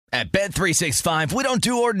At Bet365, we don't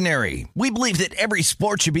do ordinary. We believe that every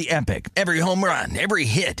sport should be epic. Every home run, every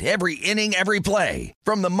hit, every inning, every play.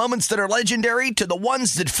 From the moments that are legendary to the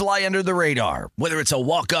ones that fly under the radar. Whether it's a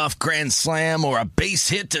walk-off grand slam or a base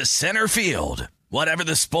hit to center field. Whatever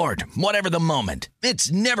the sport, whatever the moment.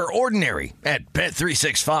 It's never ordinary at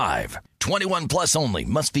Bet365. 21 plus only.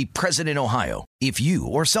 Must be present in Ohio. If you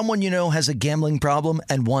or someone you know has a gambling problem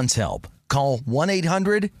and wants help, call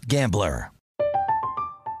 1-800-GAMBLER.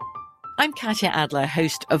 I'm Katya Adler,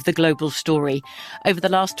 host of The Global Story. Over the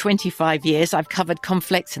last 25 years, I've covered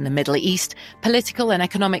conflicts in the Middle East, political and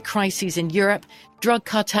economic crises in Europe, drug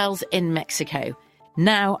cartels in Mexico.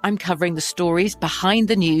 Now I'm covering the stories behind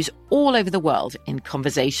the news all over the world in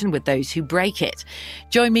conversation with those who break it.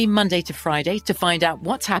 Join me Monday to Friday to find out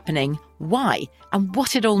what's happening, why, and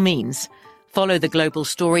what it all means. Follow The Global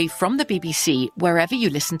Story from the BBC wherever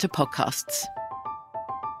you listen to podcasts.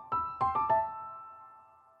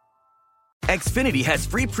 Xfinity has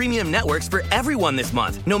free premium networks for everyone this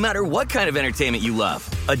month, no matter what kind of entertainment you love.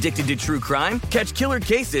 Addicted to true crime? Catch killer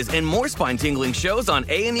cases and more spine-tingling shows on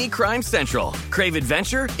A&E Crime Central. Crave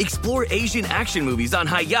adventure? Explore Asian action movies on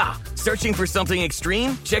Hi-YAH. Searching for something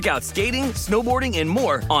extreme? Check out skating, snowboarding, and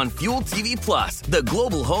more on Fuel TV Plus, the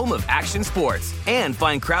global home of action sports. And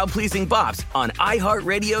find crowd-pleasing bops on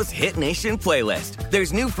iHeartRadio's Hit Nation playlist.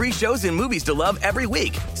 There's new free shows and movies to love every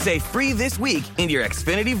week. Say free this week in your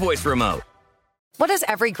Xfinity voice remote. What does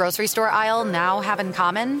every grocery store aisle now have in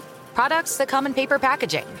common? Products that come in paper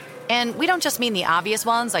packaging. And we don't just mean the obvious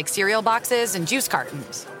ones like cereal boxes and juice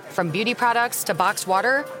cartons. From beauty products to boxed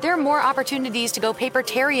water, there are more opportunities to go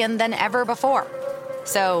papertarian than ever before.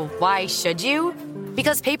 So why should you?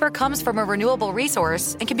 Because paper comes from a renewable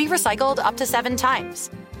resource and can be recycled up to 7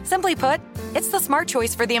 times. Simply put, it's the smart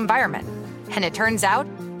choice for the environment. And it turns out,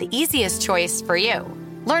 the easiest choice for you.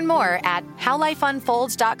 Learn more at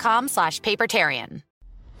howlifeunfolds.com/papertarian.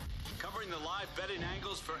 Covering the live betting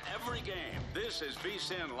angles for every game. This is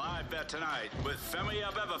VSiN Live Bet Tonight with Femi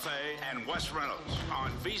Abebefe and Wes Reynolds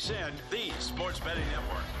on VSiN, the sports betting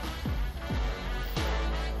network.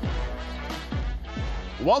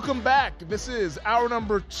 Welcome back. This is hour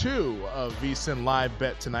number 2 of VSiN Live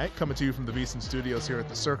Bet Tonight, coming to you from the VSiN studios here at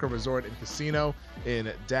the Circa Resort and Casino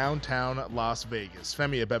in downtown Las Vegas.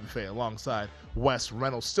 Femi Abebefe alongside Wes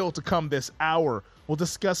Reynolds. Still to come this hour, we'll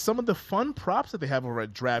discuss some of the fun props that they have over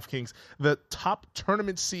at DraftKings, the top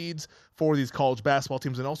tournament seeds for these college basketball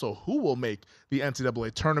teams, and also who will make the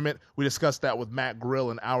NCAA tournament. We discussed that with Matt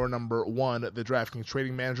Grill in hour number 1, the DraftKings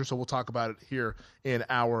trading manager, so we'll talk about it here in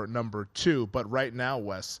hour number 2. But right now,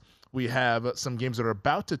 Wes, we have some games that are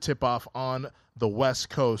about to tip off on the West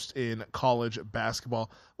Coast in college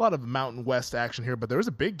basketball. A lot of Mountain West action here, but there is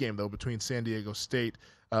a big game, though, between San Diego State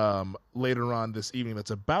later on this evening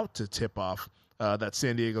that's about to tip off. That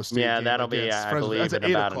San Diego State game. That'll be, I believe, in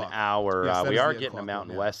about an hour. Yes, we are getting a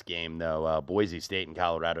Mountain West game, though. Boise State and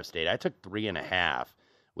Colorado State. I took 3.5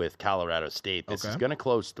 with Colorado State. This is going to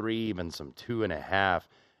close 3, even some 2.5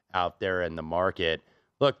 out there in the market.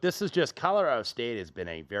 Look, this is just Colorado State has been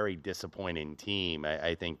a very disappointing team,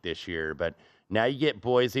 I think, this year. But now you get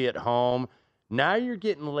Boise at home. Now you're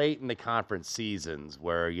getting late in the conference seasons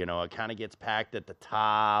where, it kind of gets packed at the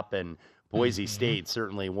top, and Boise State,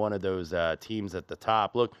 certainly one of those teams at the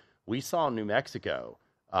top. Look, we saw New Mexico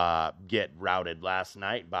get routed last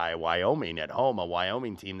night by Wyoming at home, a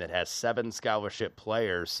Wyoming team that has 7 scholarship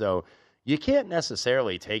players. So you can't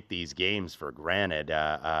necessarily take these games for granted.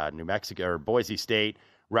 New Mexico or Boise State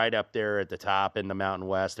right up there at the top in the Mountain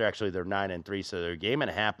West. They're 9-3, so they're a game and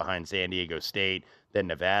a half behind San Diego State. Then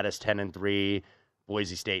Nevada's 10-3,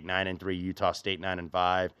 Boise State 9-3, Utah State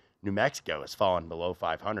 9-5. New Mexico has fallen below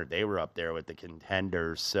 500. They were up there with the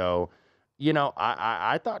contenders. So,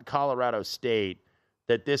 I thought Colorado State,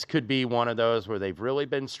 that this could be one of those where they've really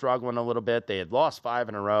been struggling a little bit. They had lost 5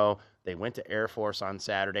 in a row. They went to Air Force on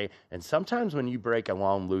Saturday. And sometimes when you break a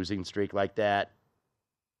long losing streak like that,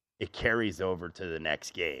 it carries over to the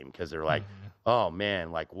next game because they're like, oh,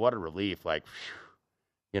 man, like what a relief. Like,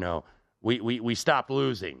 whew, we stopped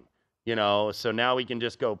losing. So now we can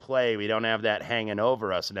just go play. We don't have that hanging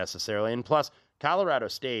over us necessarily. And plus, Colorado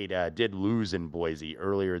State did lose in Boise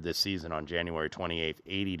earlier this season on January 28th,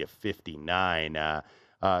 80-59.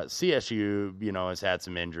 CSU, has had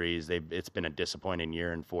some injuries. It's been a disappointing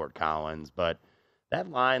year in Fort Collins, but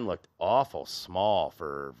that line looked awful small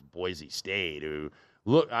for Boise State, who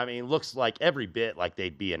looks like every bit like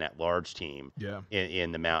they'd be an at-large team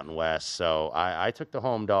in the Mountain West. So I took the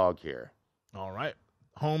home dog here. All right.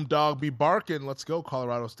 Home dog be barking. Let's go,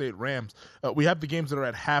 Colorado State Rams. We have the games that are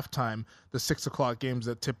at halftime, the 6 o'clock games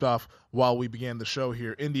that tipped off while we began the show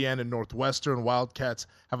here. Indiana and Northwestern. Wildcats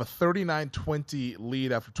have a 39-20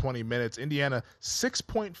 lead after 20 minutes. Indiana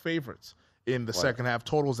 6-point favorites in the second half.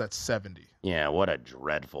 Totals at 70. Yeah, what a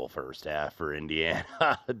dreadful first half for Indiana.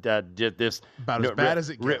 This about as bad as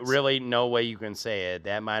it gets. Really, no way you can say it.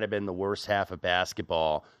 That might have been the worst half of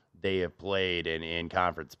basketball they have played in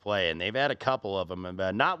conference play. And they've had a couple of them,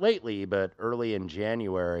 not lately, but early in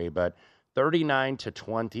January. But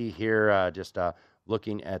 39-20 here, just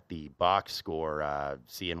looking at the box score,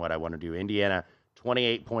 seeing what I want to do. Indiana,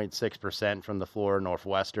 28.6% from the floor.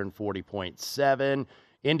 Northwestern, 40.7%.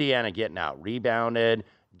 Indiana getting out rebounded,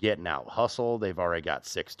 getting out hustled. They've already got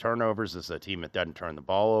 6 turnovers. This is a team that doesn't turn the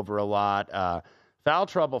ball over a lot. Foul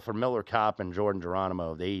trouble for Miller Kopp and Jordan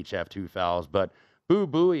Geronimo. They each have 2 fouls. But Boo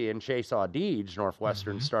Buie and Chase Audige,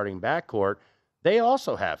 Northwestern starting backcourt, they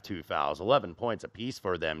also have 2 fouls, 11 points apiece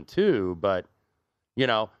for them too. But, you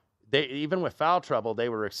know, they even with foul trouble, they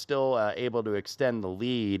were still able to extend the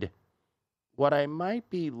lead. What I might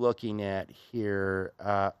be looking at here,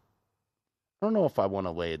 I don't know if I want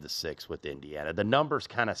to lay the 6 with Indiana. The numbers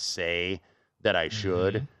kind of say that I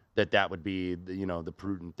should, that would be, the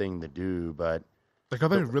prudent thing to do. But are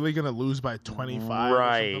they really going to lose by 25?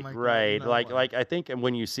 Right, or something right. That? Like I think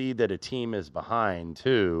when you see that a team is behind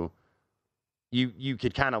too, you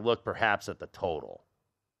could kind of look perhaps at the total.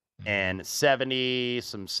 And 70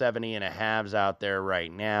 and a halves out there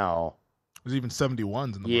right now. There's even 71s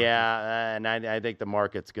in the market. Yeah, and I think the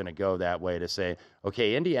market's going to go that way to say,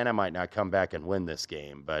 okay, Indiana might not come back and win this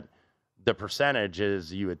game, but the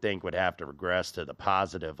percentages you would think would have to regress to the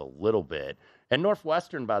positive a little bit. And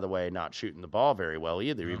Northwestern, by the way, not shooting the ball very well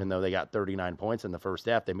either, even though they got 39 points in the first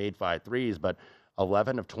half. They made 5 threes, but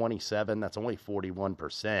 11 of 27, that's only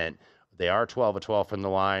 41%. They are 12 of 12 from the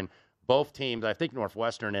line. Both teams, I think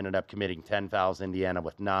Northwestern ended up committing 10 fouls, Indiana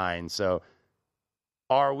with 9. So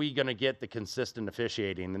are we going to get the consistent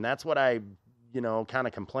officiating? And that's what I, kind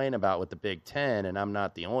of complain about with the Big Ten, and I'm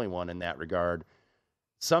not the only one in that regard.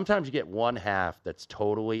 Sometimes you get one half that's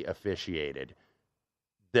totally officiated,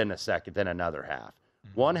 then another half.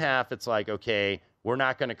 One half, it's like, okay, we're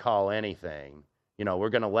not going to call anything. We're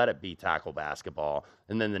going to let it be tackle basketball.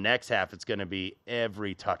 And then the next half, it's going to be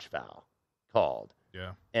every touch foul called.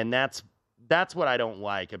 Yeah. And that's what I don't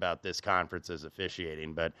like about this conference is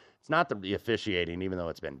officiating. But it's not the officiating, even though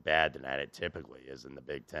it's been bad tonight. It typically is in the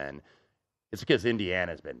Big Ten. It's because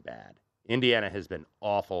Indiana's been bad. Indiana has been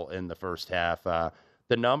awful in the first half.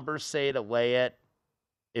 The numbers say to lay it.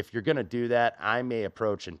 If you're going to do that, I may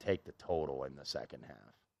approach and take the total in the second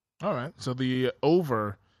half. All right. So the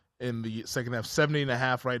over in the second half,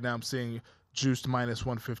 70.5 right now. I'm seeing juiced minus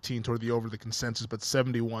 115 toward the over the consensus, but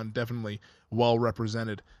 71 definitely well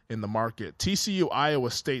represented in the market. TCU,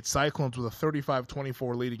 Iowa State Cyclones with a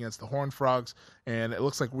 35-24 lead against the Horned Frogs, and it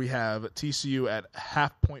looks like we have TCU at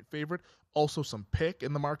half-point favorite. Also some pick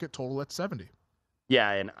in the market, total at 70.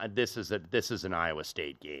 Yeah, and this is an Iowa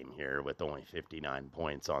State game here with only 59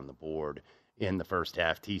 points on the board in the first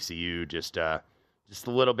half. TCU just a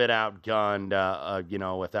little bit outgunned,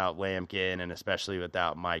 without Lampkin and especially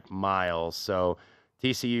without Mike Miles. So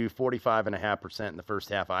TCU 45.5% in the first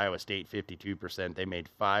half. Iowa State 52%. They made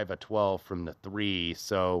 5 of 12 from the 3.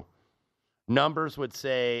 So numbers would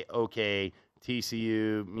say, okay,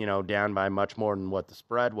 TCU, down by much more than what the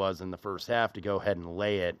spread was in the first half to go ahead and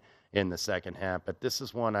lay it in the second half. But this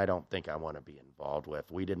is one I don't think I want to be involved with.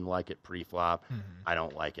 We didn't like it pre-flop. I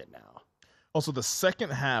don't like it now. Also, the second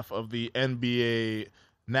half of the NBA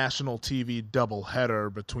national TV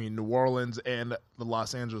doubleheader between New Orleans and the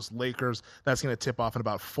Los Angeles Lakers. That's going to tip off in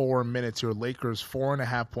about 4 minutes here. Lakers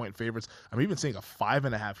 4.5-point favorites. I'm even seeing a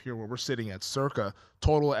 5.5 here where we're sitting at circa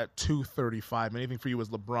total at 235. Anything for you as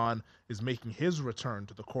LeBron is making his return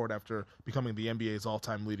to the court after becoming the NBA's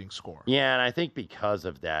all-time leading scorer. Yeah, and I think because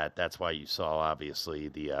of that, that's why you saw obviously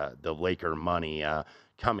the Laker money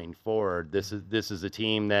coming forward. This is a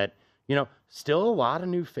team that, still a lot of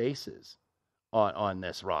new faces on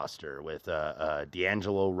this roster with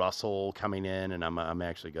D'Angelo Russell coming in, and I'm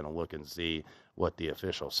actually going to look and see what the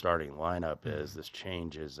official starting lineup is. This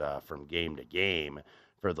changes from game to game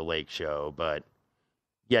for the Lake Show, but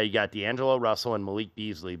yeah, you got D'Angelo Russell and Malik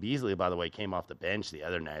Beasley. Beasley, by the way, came off the bench the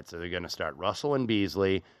other night, so they're going to start Russell and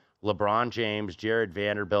Beasley, LeBron James, Jared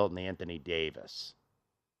Vanderbilt, and Anthony Davis.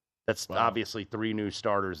 That's obviously 3 new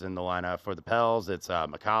starters in the lineup for the Pels. It's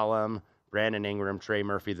McCollum, Brandon Ingram, Trey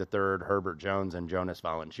Murphy III, Herbert Jones, and Jonas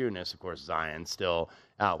Valanciunas. Of course, Zion's still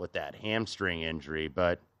out with that hamstring injury.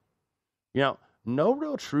 But, no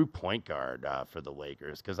real true point guard for the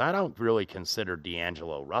Lakers, because I don't really consider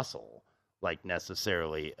D'Angelo Russell like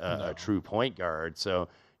necessarily a true point guard. So,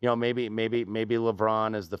 maybe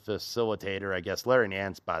LeBron is the facilitator. I guess Larry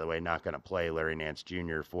Nance, by the way, not going to play, Larry Nance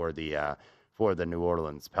Jr. for the New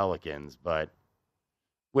Orleans Pelicans. But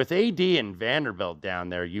with AD and Vanderbilt down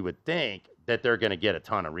there, you would think that they're going to get a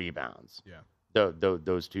ton of rebounds. Yeah,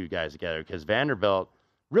 those two guys together, because Vanderbilt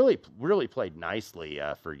really played nicely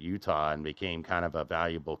for Utah and became kind of a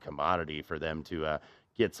valuable commodity for them to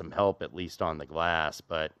get some help, at least on the glass.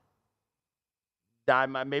 But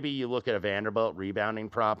maybe you look at a Vanderbilt rebounding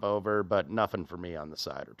prop over, but nothing for me on the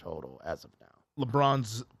side or total as of now.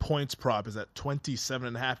 LeBron's points prop is at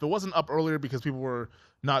 27.5. It wasn't up earlier because people were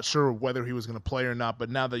not sure whether he was going to play or not, but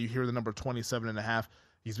now that you hear the number 27.5,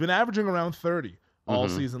 he's been averaging around 30 all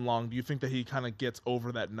season long. Do you think that he kind of gets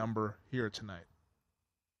over that number here tonight?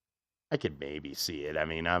 I could maybe see it. I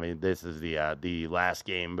mean, this is the last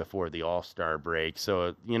game before the All-Star break,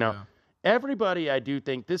 so everybody, I do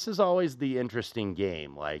think this is always the interesting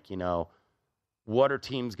game. Like, what are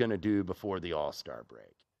teams going to do before the All-Star break?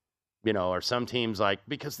 Or some teams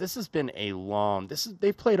because this has been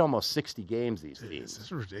they've played almost 60 games, these teams. This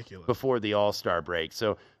is ridiculous. Before the All-Star break.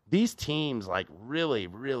 So these teams really,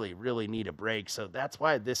 really, really need a break. So that's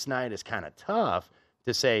why this night is kind of tough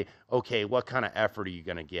to say, okay, what kind of effort are you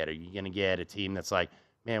going to get? Are you going to get a team that's like,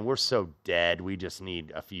 man, we're so dead, we just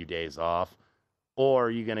need a few days off? Or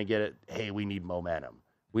are you going to get it, hey, we need momentum.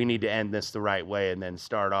 We need to end this the right way and then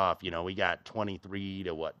start off. We got 23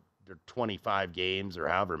 to 25 games or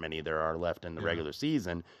however many there are left in the regular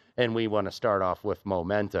season, and we want to start off with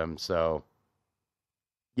momentum. So,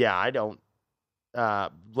 yeah, I don't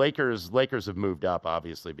Lakers have moved up,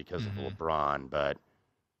 obviously, because of LeBron, but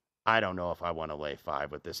I don't know if I want to lay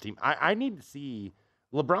 5 with this team. I need to see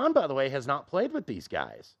 – LeBron, by the way, has not played with these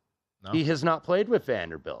guys. No. He has not played with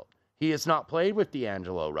Vanderbilt. He has not played with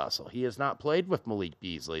D'Angelo Russell. He has not played with Malik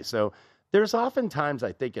Beasley. So there's oftentimes,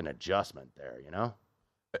 I think, an adjustment there,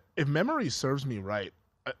 If memory serves me right,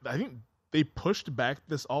 I think they pushed back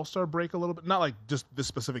this All-Star break a little bit. Not like just this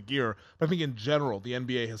specific year, but I think in general, the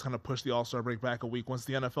NBA has kind of pushed the All-Star break back a week once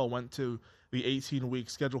the NFL went to the 18-week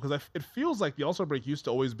schedule. Because it feels like the All-Star break used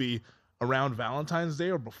to always be around Valentine's Day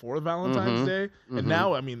or before Valentine's Day. And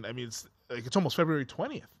now, I mean, it's almost February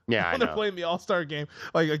 20th. Yeah, when they're playing the All-Star game.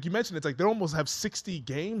 Like you mentioned, it's like they almost have 60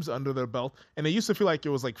 games under their belt, and they used to feel like it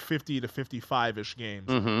was like 50 to 55-ish games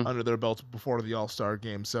under their belts before the All-Star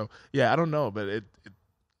game. So, yeah, I don't know, but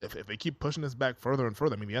if they keep pushing this back further and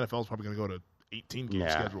further, I mean, the NFL is probably going to go to 18-game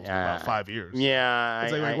schedules for about 5 years. Yeah.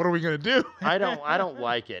 It's like, what are we going to do? I don't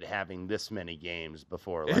like it having this many games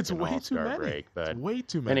before an All-Star break. But it's way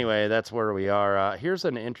too many. Anyway, that's where we are. Here's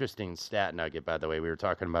an interesting stat nugget, by the way. We were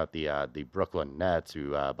talking about the Brooklyn Nets,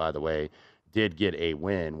 who, by the way, did get a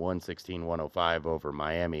win, 116-105 over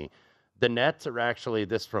Miami. The Nets are actually,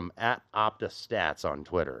 this from @OptaStats on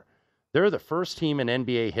Twitter, they're the first team in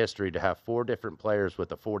NBA history to have 4 different players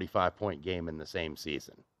with a 45-point game in the same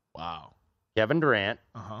season. Wow. Kevin Durant,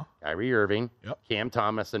 Kyrie Irving, Cam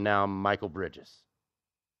Thomas, and now Michael Bridges.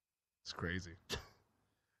 It's crazy.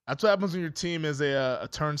 That's what happens when your team is a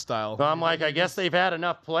turnstile. So I'm like, I guess they've had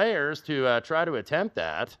enough players to try to attempt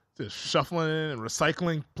that. Just shuffling in and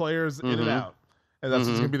recycling players in and out. And that's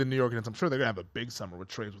what's going to be the New York Nets. I'm sure they're going to have a big summer with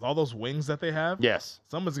trades. With all those wings that they have, yes,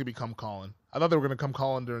 someone's going to be come calling. I thought they were going to come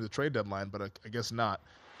calling during the trade deadline, but I guess not.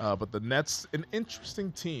 But the Nets, an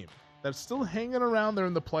interesting team that's still hanging around there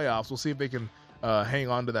in the playoffs. We'll see if they can hang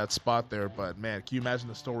on to that spot there. But, man, can you imagine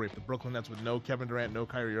the story if the Brooklyn Nets with no Kevin Durant, no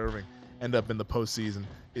Kyrie Irving end up in the postseason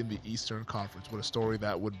in the Eastern Conference? What a story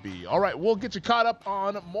that would be. All right, we'll get you caught up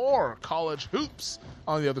on more college hoops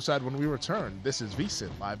on the other side when we return. This is VSiN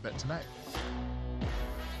Live Bet Tonight.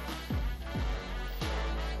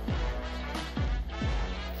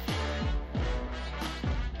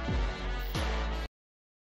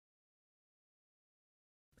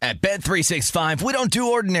 At Bet365, we don't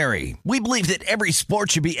do ordinary. We believe that every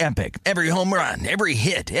sport should be epic. Every home run, every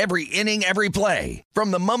hit, every inning, every play. From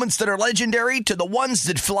the moments that are legendary to the ones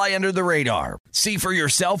that fly under the radar. See for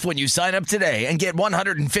yourself when you sign up today and get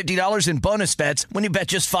 $150 in bonus bets when you bet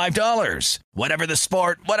just $5. Whatever the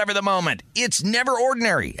sport, whatever the moment, it's never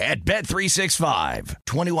ordinary at Bet365.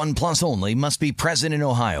 21 plus only. Must be present in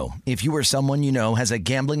Ohio. If you or someone you know has a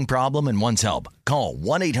gambling problem and wants help, call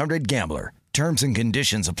 1-800-GAMBLER. Terms and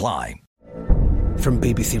conditions apply. From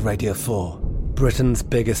BBC Radio 4, Britain's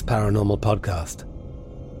biggest paranormal podcast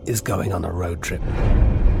is going on a road trip.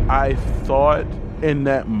 I thought in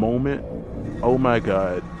that moment, oh my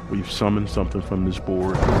God, we've summoned something from this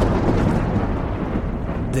board.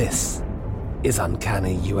 This is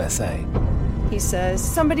Uncanny USA. He says,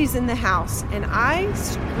 somebody's in the house, and I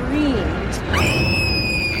screamed.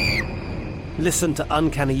 Listen to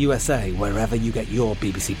Uncanny USA wherever you get your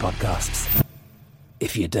BBC podcasts,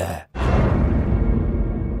 if you dare.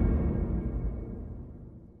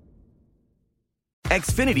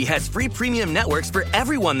 Xfinity has free premium networks for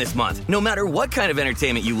everyone this month, no matter what kind of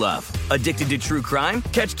entertainment you love. Addicted to true crime?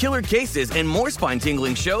 Catch killer cases and more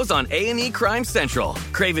spine-tingling shows on A&E Crime Central.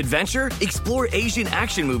 Crave adventure? Explore Asian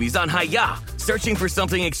action movies on Hi-YAH. Searching for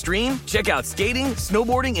something extreme? Check out skating,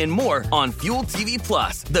 snowboarding, and more on Fuel TV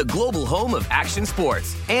Plus, the global home of action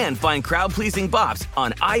sports. And find crowd-pleasing bops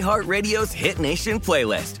on iHeartRadio's Hit Nation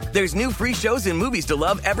playlist. There's new free shows and movies to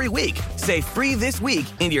love every week. Say free this week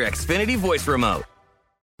in your Xfinity voice remote.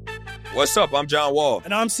 What's up? I'm John Wall.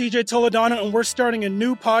 And I'm CJ Toledano, and we're starting a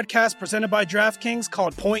new podcast presented by DraftKings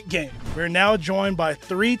called Point Game. We're now joined by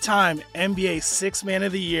three-time NBA Sixth Man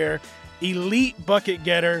of the Year, elite bucket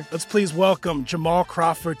getter. Let's please welcome Jamal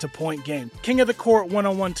Crawford to Point Game. King of the Court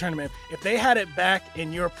one-on-one tournament. If they had it back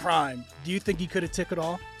in your prime, do you think you could have took it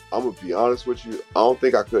all? I'm going to be honest with you. I don't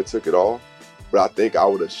think I could have took it all, but I think I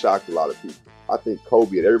would have shocked a lot of people. I think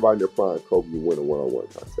Kobe and everybody in their prime, Kobe would win a one-on-one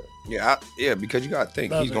contest. Yeah, because you got to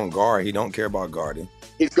think. He's going to guard. He don't care about guarding.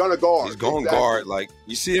 He's going to guard. He's going to guard. Like,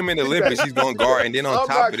 you see him in the Olympics, he's going to guard. And then on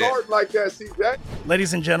top of that. I'm not guarding like that, CJ.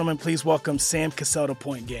 Ladies and gentlemen, please welcome Sam Cassell to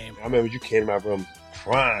Point Game. I remember you came out from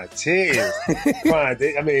prime 10.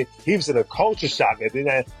 I mean, he was in a culture shock. And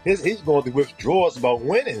then he's going through withdrawals about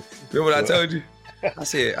winning. Remember what I told you? I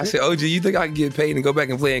said, OG, you think I can get paid and go back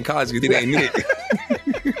and play in college because it ain't it?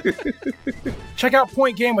 Check out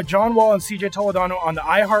Point Game with John Wall and CJ Toledano on the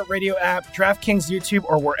iHeartRadio app, DraftKings YouTube,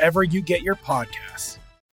 or wherever you get your podcasts.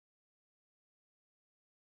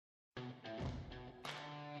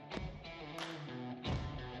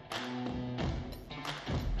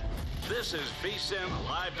 This is VSiN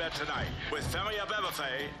Live Bet Tonight with Femi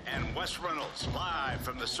Abebefe and Wes Reynolds, live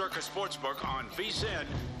from the Circus Sportsbook on VSiN,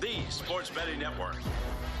 the sports betting network.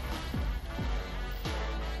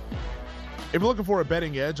 If you're looking for a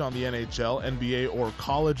betting edge on the NHL, NBA, or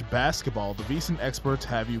college basketball, the VSiN experts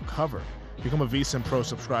have you covered. Become a VSiN Pro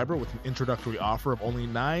subscriber with an introductory offer of only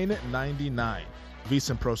 $9.99.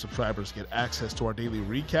 VSiN Pro subscribers get access to our daily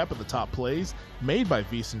recap of the top plays made by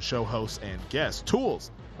VSiN show hosts and guests,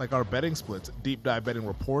 tools like our betting splits, deep dive betting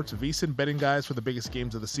reports, VSiN betting guides for the biggest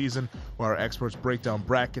games of the season, where our experts break down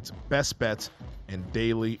brackets, best bets, and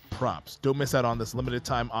daily props. Don't miss out on this limited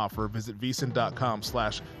time offer. Visit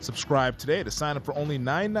vsin.com/subscribe today to sign up for only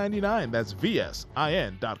 $9.99. That's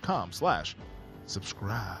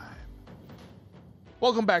vsin.com/subscribe.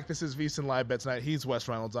 Welcome back. This is VSiN Live Bet Tonight. He's Wes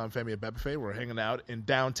Reynolds. I'm Femi Abebefe. We're hanging out in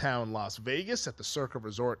downtown Las Vegas at the Circa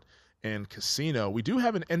Resort and Casino. We do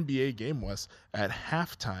have an NBA game, Wes, at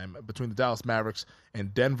halftime between the Dallas Mavericks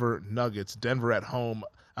and Denver Nuggets. Denver at home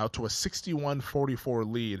out to a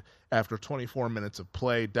 61-44 lead after 24 minutes of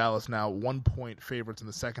play. Dallas now 1-point favorites in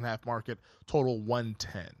the second half market, total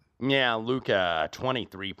 110. Yeah, Luka,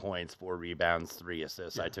 23 points, 4 rebounds, 3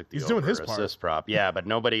 assists. Yeah, I took the he's doing his assist prop. Yeah, but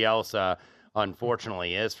nobody else,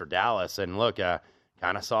 unfortunately, is for Dallas. And look, kind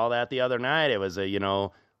of saw that the other night. It was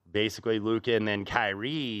basically Luka and then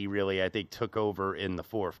Kyrie really, I think, took over in the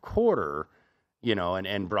fourth quarter,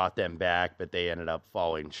 and brought them back, but they ended up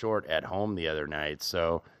falling short at home the other night.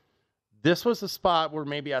 So this was a spot where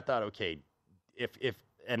maybe I thought, okay,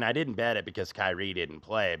 and I didn't bet it because Kyrie didn't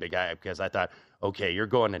play, because I thought, okay, you're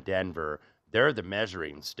going to Denver. They're the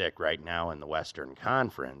measuring stick right now in the Western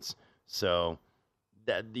Conference. So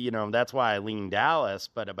that's why I leaned Dallas,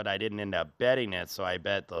 but I didn't end up betting it. So I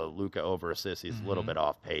bet the Luka over assist. He's a little bit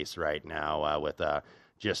off pace right now with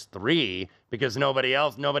just 3 because nobody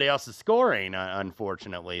else is scoring,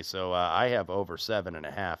 unfortunately. So I have over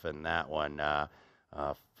 7.5 in that one,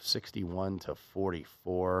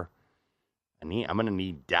 61-44. I'm going to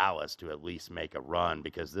need Dallas to at least make a run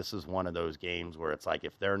because this is one of those games where it's like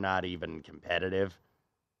if they're not even competitive,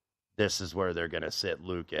 this is where they're going to sit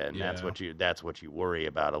Luka, and that's what you worry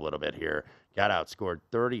about a little bit here. Got outscored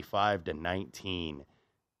 35-19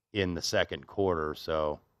 in the second quarter,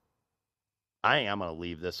 so I am going to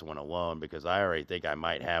leave this one alone because I already think I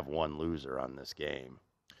might have one loser on this game.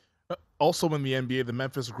 Also in the NBA, the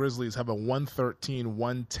Memphis Grizzlies have a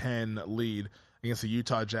 113-110 lead against the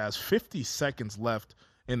Utah Jazz. 50 seconds left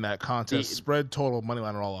in that contest. Spread, total, money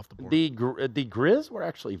line are all off the board. The Grizz were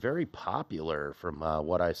actually very popular from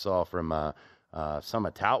what I saw from some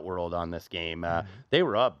of Tout World on this game. They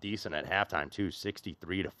were up decent at halftime too,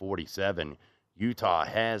 63-47. Utah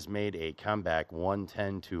has made a comeback,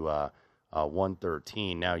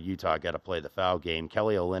 110-113. Now Utah got to play the foul game.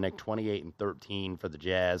 Kelly Olynyk, 28-13 for the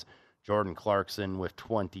Jazz. Jordan Clarkson with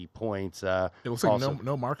 20 points. It looks like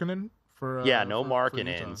no Markkanen for no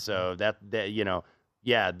Markkanen. So that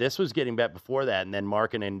this was getting bet before that, and then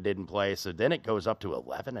Markkanen didn't play. So then it goes up to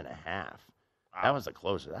 11.5. Wow. That was a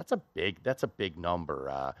closer. That's a big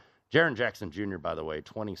number. Jaren Jackson Jr., by the way,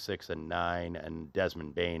 26 and 9, and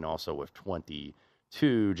Desmond Bane also with 22.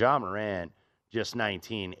 Ja Morant just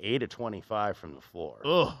 19, 8 of 25 from the floor.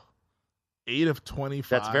 Ugh. 8 of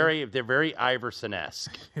 25. They're very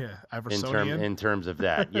Iverson-esque. Yeah, Iversonian. In terms of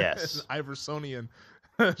that, yes. Iversonian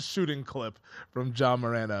shooting clip from Ja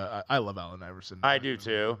Morant. I love Allen Iverson. I do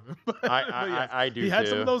too. I do too. He had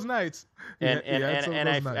some of those nights.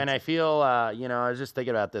 And I feel I was just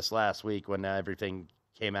thinking about this last week when everything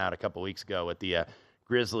came out a couple weeks ago with the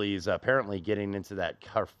Grizzlies apparently getting into that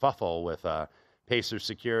kerfuffle with Pacers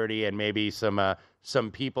security and maybe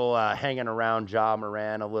some people hanging around Ja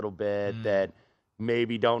Morant a little bit that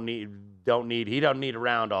maybe don't need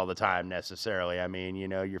around all the time necessarily. I mean,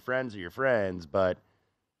 your friends are your friends, but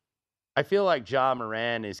I feel like Ja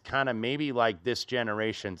Morant is kind of maybe like this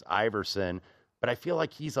generation's Iverson, but I feel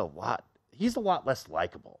like he's a lot less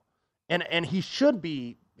likable. And he should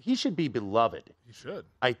be beloved. He should.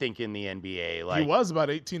 I think in the NBA. Like he was about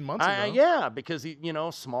 18 months ago. Yeah, because he,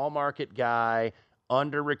 small market guy,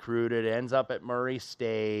 under recruited, ends up at Murray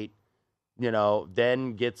State,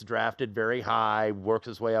 then gets drafted very high, works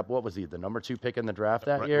his way up. What was he, the number 2 pick in the draft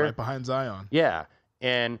that year? Right behind Zion. Yeah.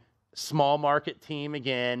 And small market team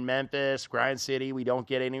again, Memphis, Grind City, we don't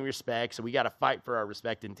get any respect, so we got to fight for our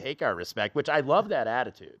respect and take our respect, which I love that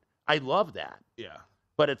attitude. I love that. Yeah.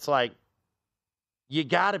 But it's like, you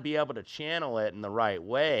got to be able to channel it in the right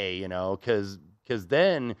way, because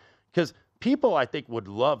people, I think, would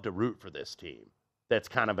love to root for this team that's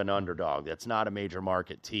kind of an underdog, that's not a major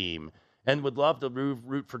market team, and would love to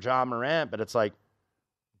root for Ja Morant, but it's like,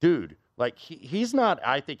 dude, like he's not,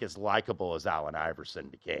 I think, as likable as Allen Iverson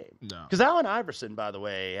became. No. Because Allen Iverson, by the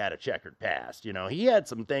way, had a checkered past. He had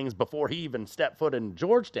some things before he even stepped foot in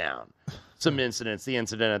Georgetown. Some incidents, the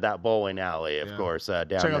incident at that bowling alley, of course, down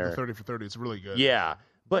there. Check out the 30 for 30. It's really good. Yeah.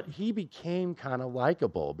 But he became kind of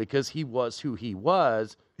likable because he was who he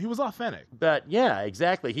was. He was authentic. But, yeah,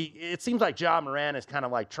 exactly. It seems like Ja Morant is kind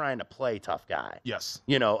of like trying to play tough guy. Yes.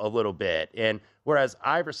 A little bit. And whereas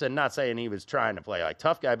Iverson, not saying he was trying to play like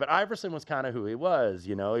tough guy, but Iverson was kind of who he was.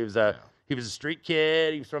 He was a street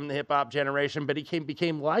kid. He was from the hip-hop generation, but he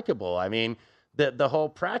became likable. I mean, the whole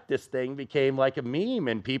practice thing became like a meme,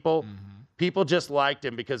 and people just liked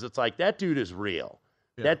him because it's like, that dude is real.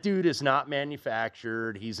 Yeah. That dude is not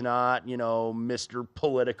manufactured. He's not, Mr.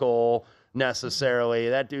 Political necessarily.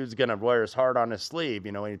 That dude's going to wear his heart on his sleeve,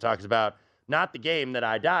 when he talks about not the game that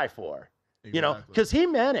I die for, because he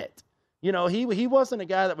meant it. He wasn't a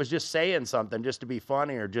guy that was just saying something just to be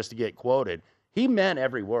funny or just to get quoted. He meant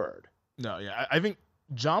every word. No, yeah. I think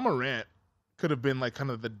Ja Morant could have been like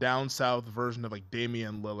kind of the down south version of like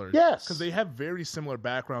Damian Lillard. Yes. Because they have very similar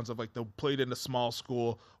backgrounds of like they played in a small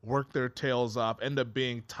school, worked their tails off, end up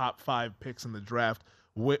being top 5 picks in the draft,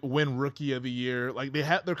 win Rookie of the Year. Like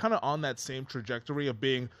they're kind of on that same trajectory of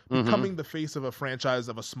becoming the face of a franchise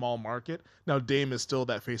of a small market. Now Dame is still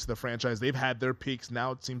that face of the franchise. They've had their peaks.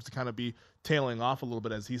 Now it seems to kind of be tailing off a little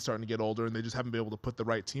bit as he's starting to get older, and they just haven't been able to put the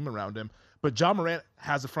right team around him. But Ja Morant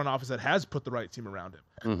has a front office that has put the right team around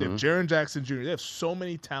him. They have Jaren Jackson Jr. They have so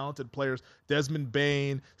many talented players. Desmond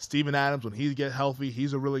Bane, Steven Adams, when he gets healthy,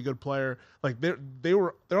 he's a really good player. Like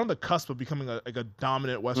they're on the cusp of becoming a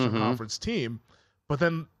dominant Western Conference team. But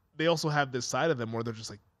then they also have this side of them where they're just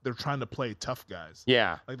like they're trying to play tough guys.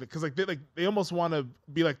 Yeah. Because they almost want to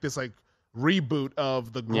be like this like reboot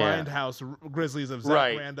of the Grindhouse Grizzlies of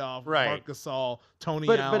Zach Randolph, Marc Gasol, Tony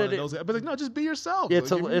Allen, and those guys. But like, no, just be yourself.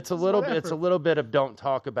 It's a little bit of don't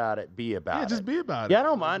talk about it, be about it. Yeah, just be about it. Yeah, I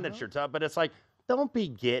don't mind that you're tough, but it's like, don't be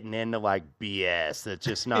getting into like BS that's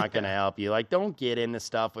just not going to help you. Like, don't get into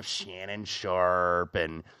stuff with Shannon Sharp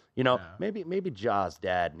and maybe Ja's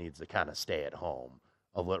dad needs to kind of stay at home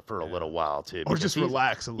for a little while too, or just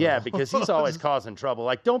relax a little. Yeah, because he's always causing trouble.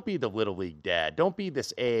 Like, don't be the little league dad. Don't be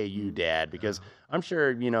this AAU dad, because I'm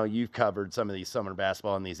sure you've covered some of these summer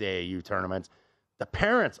basketball and these AAU tournaments. The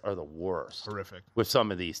parents are the worst. Horrific with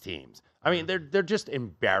some of these teams. I mean, they're just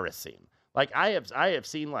embarrassing. Like I have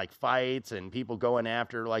seen like fights and people going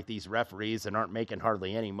after like these referees that aren't making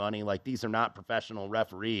hardly any money. Like, these are not professional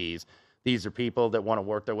referees. These are people that want to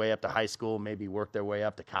work their way up to high school, maybe work their way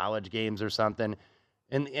up to college games or something.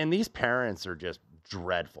 And these parents are just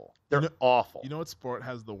dreadful. They're awful. You know what sport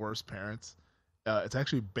has the worst parents? It's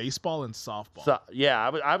actually baseball and softball. So, yeah,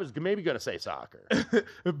 I was maybe going to say soccer.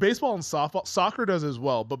 Baseball and softball. Soccer does as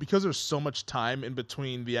well, but because there's so much time in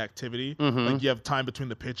between the activity, like you have time between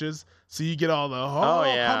the pitches, so you get all the,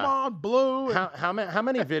 come on, blue. How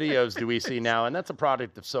many videos do we see now? And that's a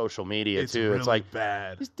product of social media, too. Really it's like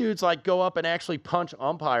bad. These dudes like go up and actually punch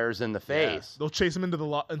umpires in the face. Yeah. They'll chase them into the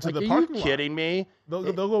parking lot. Are you kidding me?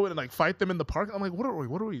 They'll go in and like fight them in the park. I'm like, what are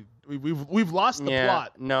we? We've lost the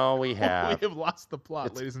plot. No, we have. We have lost the plot,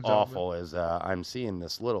 it's ladies and gentlemen. awful. As I'm seeing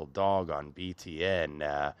this little dog on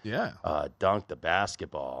BTN. Dunk the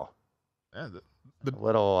basketball. Yeah. The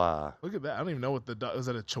little. Look at that. I don't even know what is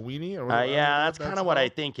that a Chiweenie or? Yeah, that's kind of what I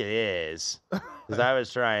think it is. Because I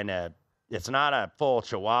was trying to. It's not a full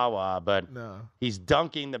Chihuahua, but he's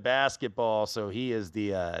dunking the basketball. So he is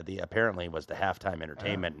the apparently was the halftime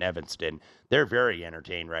entertainment in Evanston. They're very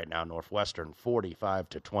entertained right now. Northwestern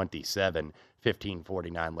 45-27,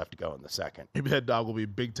 15:49 left to go in the second. Maybe that dog will be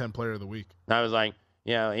Big Ten Player of the Week. And I was like,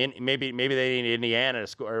 maybe they need Indiana to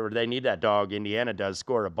score, or they need that dog. Indiana does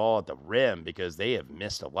score a ball at the rim because they have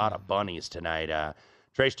missed a lot of bunnies tonight.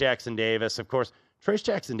 Trayce Jackson-Davis, of course. Trayce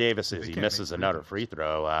Jackson-Davis, as he misses another free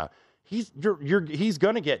throw. He's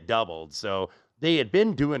going to get doubled. So they had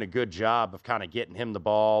been doing a good job of kind of getting him the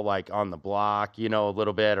ball like on the block, a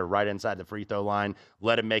little bit, or right inside the free throw line,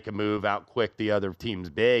 let him make a move, out quick the other team's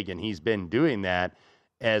big, and he's been doing that.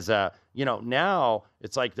 As now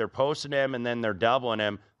it's like they're posting him and then they're doubling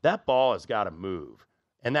him. That ball has got to move,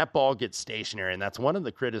 and that ball gets stationary, and that's one of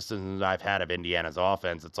the criticisms I've had of Indiana's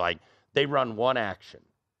offense. It's like they run one action,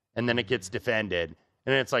 and then it gets defended,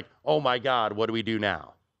 and it's like, oh my God, what do we do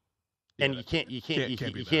now? And you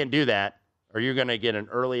can't do that, or you're going to get an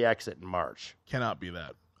early exit in March. Cannot be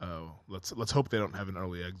that. Let's hope they don't have an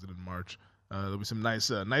early exit in March. There'll be some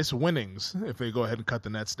nice winnings if they go ahead and cut the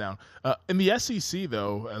nets down. In the SEC,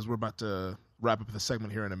 though, as we're about to wrap up the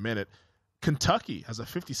segment here in a minute, Kentucky has a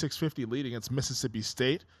 56-50 lead against Mississippi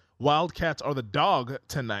State. Wildcats are the dog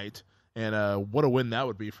tonight, and what a win that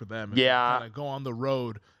would be for them. Yeah. Kind of go on the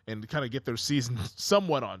road and kind of get their season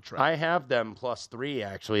somewhat on track. I have them +3,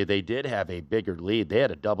 actually. They did have a bigger lead. They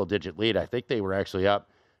had a double-digit lead. I think they were actually up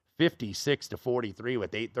 56-43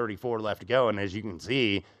 with 8:34 left to go. And as you can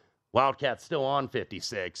see, Wildcats still on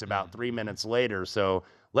 56 about 3 minutes later. So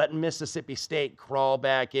letting Mississippi State crawl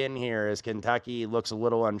back in here as Kentucky looks a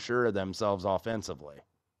little unsure of themselves offensively.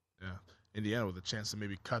 Yeah. Indiana with a chance to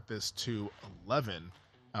maybe cut this to 11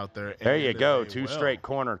 out there. There you go. Two straight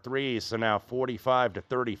corner threes. So now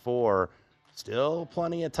 45-34. Still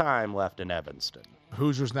plenty of time left in Evanston.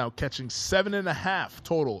 Hoosiers now catching 7.5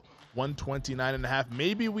 total. 129.5.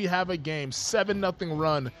 Maybe we have a game. 7-0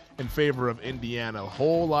 run in favor of Indiana. A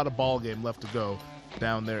whole lot of ball game left to go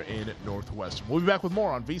down there in Northwestern. We'll be back with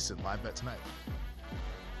more on VSiN Live Bet Tonight.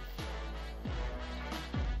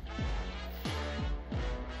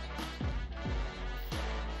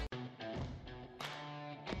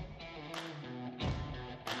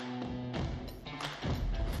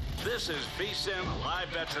 This is VSiN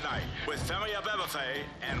Live Bet Tonight with Femi Abebefe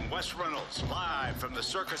and Wes Reynolds, live from the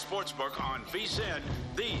Circa Sportsbook on VSiN,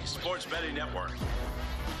 the sports betting network.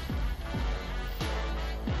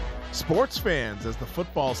 Sports fans, as the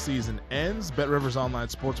football season ends, BetRivers Online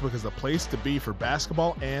Sportsbook is the place to be for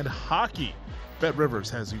basketball and hockey. BetRivers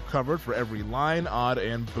has you covered for every line, odd,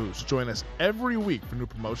 and boost. Join us every week for new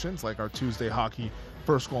promotions like our Tuesday hockey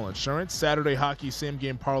first goal insurance, Saturday hockey same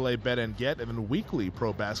game parlay bet and get, and then weekly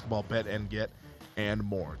pro basketball bet and get, and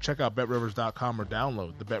more. Check out BetRivers.com or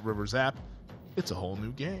download the BetRivers app. It's a whole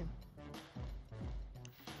new game.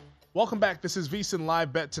 Welcome back. This is VSiN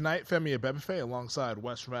Live Bet Tonight. Femi Abebefe alongside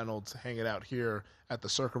Wes Reynolds hanging out here at the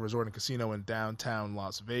Circa Resort and Casino in downtown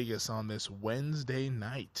Las Vegas on this Wednesday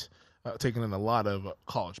night. Taking in a lot of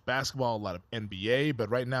college basketball, a lot of NBA, but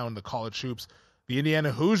right now in the college hoops, the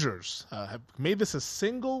Indiana Hoosiers have made this a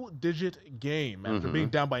single-digit game. After being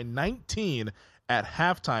down by 19 at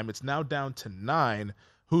halftime, it's now down to 9.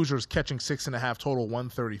 Hoosiers catching 6.5 total,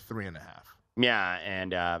 133.5. Yeah,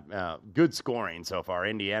 and good scoring so far.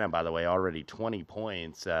 Indiana, by the way, already 20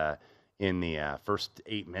 points in the first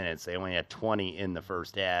 8 minutes. They only had 20 in the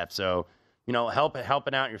first half. So,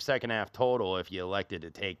 helping out your second half total if you elected to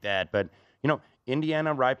take that. But,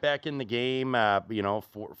 Indiana right back in the game,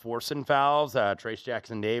 forcing fouls. Trayce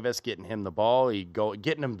Jackson-Davis getting him the ball.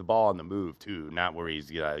 Getting him the ball on the move, too, not where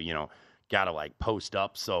he's, got to, post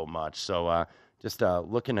up so much. So just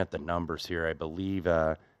looking at the numbers here, I believe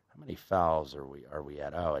how many fouls are we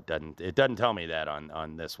at? Oh, it doesn't tell me that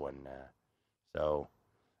on this one.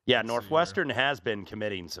 Northwestern has been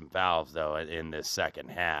committing some fouls, though, in this second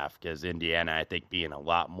half because Indiana, I think, being a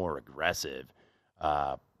lot more aggressive.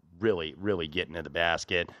 really, really getting to the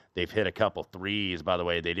basket. They've hit a couple threes. By the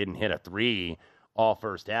way, they didn't hit a three all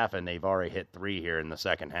first half, and they've already hit three here in the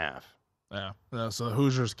second half. Yeah. So the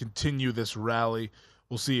Hoosiers continue this rally.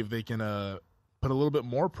 We'll see if they can put a little bit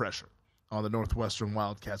more pressure on the Northwestern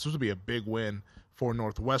Wildcats. This would be a big win for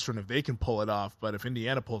Northwestern if they can pull it off. But if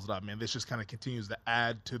Indiana pulls it off, man, this just kind of continues to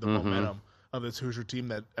add to the momentum of this Hoosier team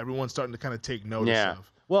that everyone's starting to kind of take notice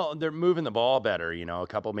of. Well, they're moving the ball better. A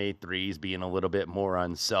couple made threes, being a little bit more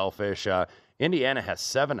unselfish. Indiana has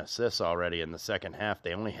 7 assists already in the second half.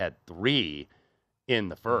 They only had 3 in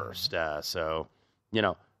the first. So,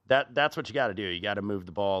 that's what you got to do. You got to move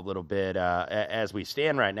the ball a little bit. As we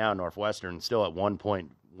stand right now, Northwestern still at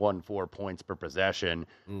 1.14 points per possession.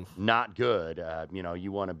 Not good.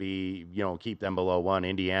 You want to be, keep them below 1.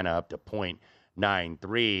 Indiana up to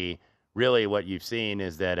 0.93. Really what you've seen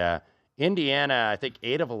is that Indiana, I think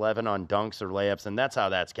 8 of 11 on dunks or layups, and that's how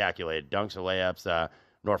that's calculated. Dunks or layups,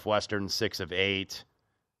 Northwestern 6 of 8.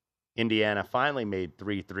 Indiana finally made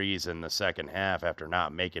 3 threes in the second half after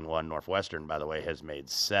not making one. Northwestern, by the way, has made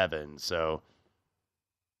 7. So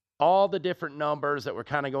all the different numbers that were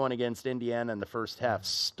kind of going against Indiana in the first half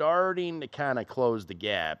starting to kind of close the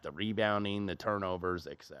gap, the rebounding, the turnovers,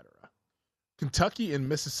 etc. Kentucky and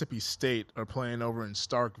Mississippi State are playing over in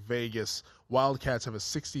Stark Vegas. Wildcats have a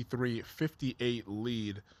 63-58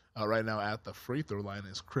 lead right now at the free throw line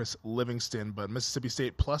is Chris Livingston, but Mississippi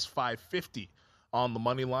State plus 550 on the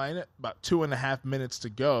money line. About 2.5 minutes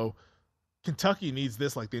to go. Kentucky needs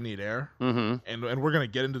this like they need air. And we're going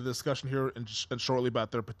to get into the discussion here and shortly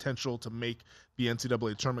about their potential to make the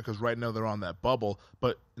NCAA tournament because right now they're on that bubble.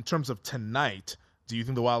 But in terms of tonight, do you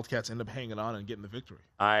think the Wildcats end up hanging on and getting the victory?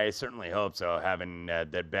 I certainly hope so, having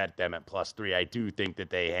bet them at +3. I do think that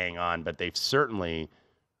they hang on, but they've certainly,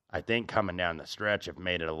 I think, coming down the stretch, have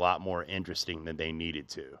made it a lot more interesting than they needed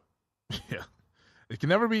to. Yeah. It can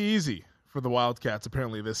never be easy for the Wildcats,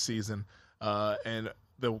 apparently, this season. And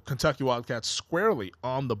the Kentucky Wildcats squarely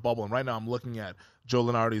on the bubble. And right now I'm looking at Joe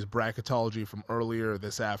Lunardi's bracketology from earlier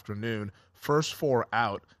this afternoon. First 4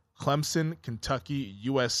 out, Clemson, Kentucky,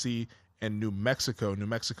 USC, and New Mexico. New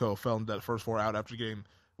Mexico fell into that first 4 out after getting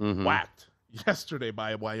whacked yesterday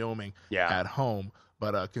by Wyoming at home.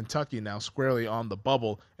 But Kentucky now squarely on the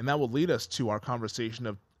bubble, and that will lead us to our conversation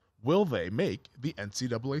of will they make the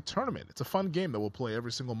NCAA tournament? It's a fun game that we'll play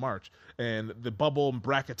every single March. And the bubble and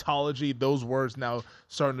bracketology, those words now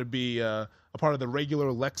starting to be a part of the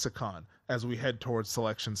regular lexicon as we head towards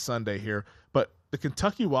Selection Sunday here. But the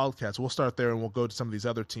Kentucky Wildcats, we'll start there and we'll go to some of these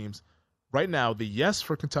other teams. Right now, the yes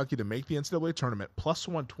for Kentucky to make the NCAA tournament, plus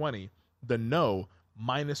 120. The no,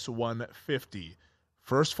 minus 150.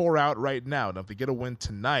 First 4 out right now. Now, if they get a win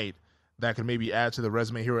tonight, that can maybe add to the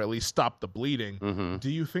resume here or at least stop the bleeding. Do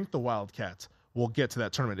you think the Wildcats will get to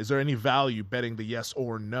that tournament? Is there any value betting the yes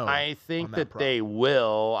or no? I think that they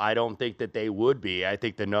will. I don't think that they would be. I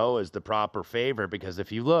think the no is the proper favorite because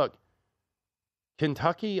if you look,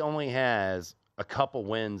 Kentucky only has a couple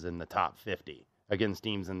wins in the top 50. Against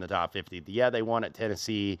teams in the top 50. Yeah, they won at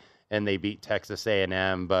Tennessee and they beat Texas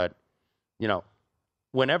A&M, but,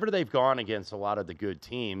 whenever they've gone against a lot of the good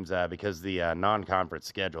teams, because the non-conference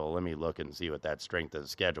schedule, let me look and see what that strength of the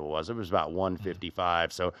schedule was. It was about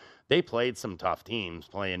 155, so they played some tough teams,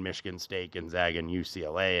 playing Michigan State, Gonzaga, and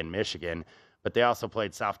UCLA and Michigan, but they also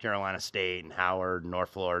played South Carolina State and Howard, North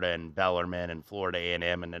Florida, and Bellarmine, and Florida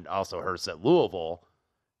A&M, and then also Hearst at Louisville.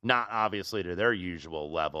 Not obviously to their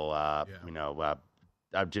usual level. I'm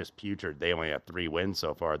just putrid. They only have 3 wins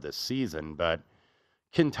so far this season, but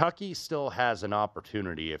Kentucky still has an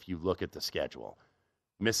opportunity if you look at the schedule.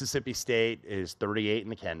 Mississippi State is 38 in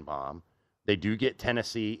the Ken Pom. They do get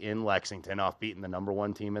Tennessee in Lexington off beating the number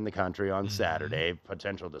 1 team in the country on Saturday.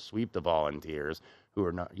 Potential to sweep the Volunteers, who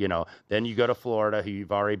are not, Then you go to Florida, who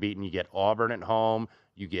you've already beaten. You get Auburn at home.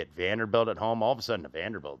 You get Vanderbilt at home. All of a sudden, a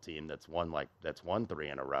Vanderbilt team that's won 3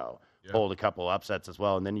 in a row. Hold a couple upsets as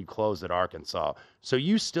well, and then you close at Arkansas. So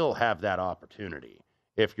you still have that opportunity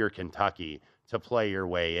if you're Kentucky to play your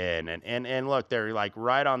way in. And look, they're like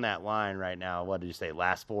right on that line right now. What did you say,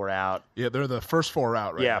 last 4 out? Yeah, they're the first 4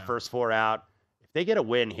 out right now. Yeah, first 4 out. If they get a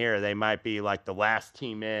win here, they might be like the last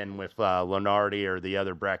team in with Lunardi or the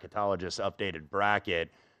other bracketologist's updated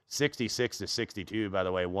bracket. 66-62, by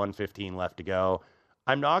the way, 115 left to go.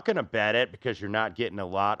 I'm not going to bet it because you're not getting a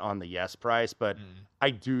lot on the yes price, but I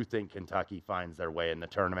do think Kentucky finds their way in the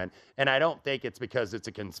tournament. And I don't think it's because it's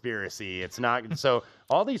a conspiracy. It's not. So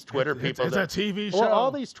all these Twitter people. It's a TV show. Well, all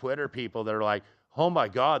these Twitter people that are like, oh, my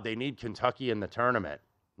God, they need Kentucky in the tournament.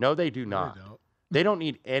 No, they do not. They don't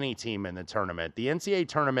need any team in the tournament. The NCAA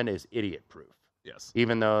tournament is idiot-proof. Yes.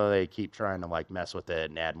 Even though they keep trying to like mess with it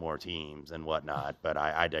and add more teams and whatnot, but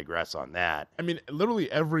I digress on that. I mean,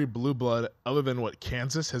 literally every blue blood other than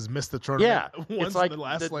Kansas has missed the tournament. Yeah, once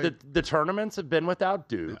it's like the tournaments have been without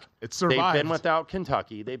Duke. Yeah, it's survived. They've been without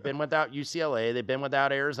Kentucky. They've been without UCLA. They've been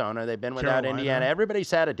without Arizona. They've been without Indiana. Everybody's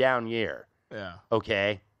had a down year. Yeah.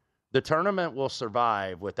 Okay. The tournament will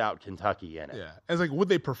survive without Kentucky in it. Yeah. It's like, would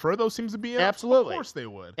they prefer those teams to be in? Absolutely. Of course they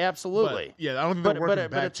would. Absolutely. But, yeah, I don't think they're working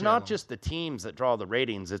but it's not just the teams that draw the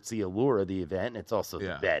ratings. It's the allure of the event, and it's also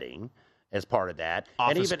the betting as part of that.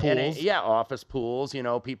 Office pools. Office pools.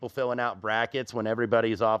 People filling out brackets when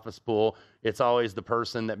everybody's office pool. It's always the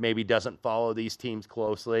person that maybe doesn't follow these teams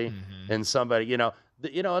closely, and somebody,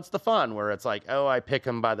 it's the fun where it's like, oh, I pick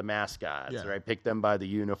them by the mascots, or I pick them by the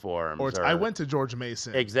uniforms, or I went to George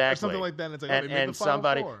Mason, exactly, or something like that. And it's like, and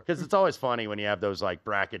somebody, because it's always funny when you have those like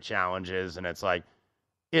bracket challenges, and it's like,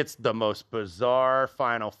 it's the most bizarre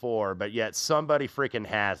Final Four, but yet somebody freaking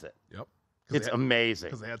has it. Yep, it's amazing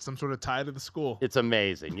because they had some sort of tie to the school. It's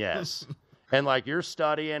amazing, yes. And like you're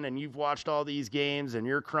studying and you've watched all these games and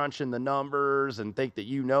you're crunching the numbers and think that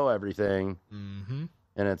you know everything, and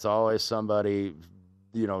it's always somebody,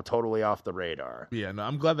 totally off the radar. Yeah, no,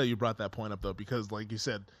 I'm glad that you brought that point up, though, because like you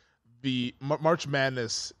said, the March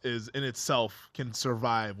Madness is in itself can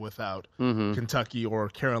survive without Kentucky or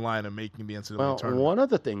Carolina making the NCAA tournament. One of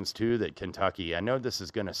the things, too, that Kentucky, I know this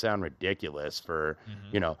is going to sound ridiculous for,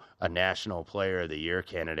 a National Player of the Year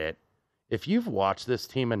candidate. If you've watched this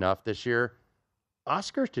team enough this year,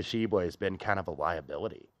 Oscar Tshiebwe has been kind of a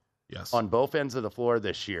liability. Yes. On both ends of the floor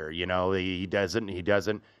this year. He's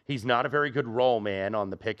not a very good roll man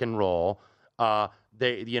on the pick and roll.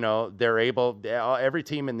 They're able, every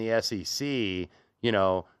team in the SEC,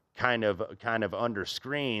 kind of under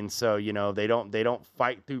screen. So, they don't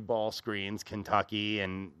fight through ball screens, Kentucky.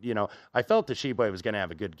 And, I felt Tshiebwe was going to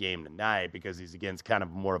have a good game tonight because he's against kind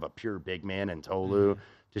of more of a pure big man in Tolu.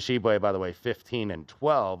 Tshiebwe, by the way, 15 and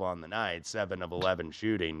 12 on the night, 7 of 11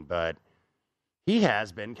 shooting, but he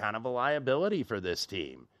has been kind of a liability for this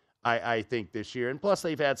team, I think, this year. And plus,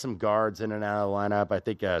 they've had some guards in and out of the lineup. I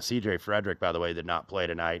think C.J. Frederick, by the way, did not play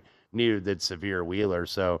tonight. Neither did Severe Wheeler.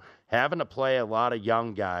 So having to play a lot of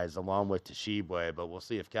young guys along with Tshiebwe, but we'll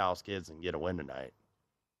see if Cal's kids can get a win tonight.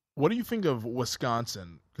 What do you think of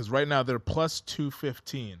Wisconsin? Because right now they're plus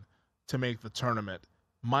 215 to make the tournament,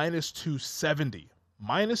 minus 270.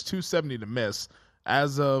 Minus 270 to miss.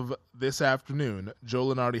 As of this afternoon, Joe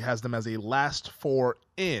Lunardi has them as a last four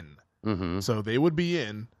in. So they would be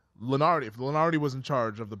in. If Lunardi was in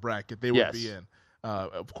charge of the bracket, they would be in.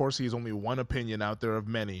 Of course, he's only one opinion out there of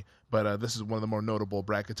many, but this is one of the more notable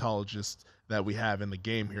bracketologists that we have in the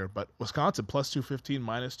game here. But Wisconsin, plus 215,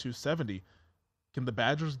 minus 270. Can the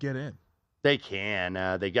Badgers get in? They can.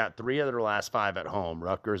 They got 3 of their last 5 at home,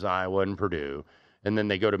 Rutgers, Iowa, and Purdue. And then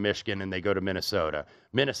they go to Michigan and they go to Minnesota.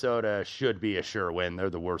 Minnesota should be a sure win.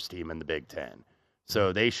 They're the worst team in the Big Ten.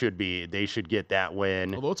 So they should get that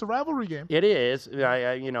win. Although it's a rivalry game. It is.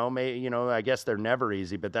 I guess they're never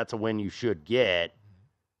easy, but that's a win you should get.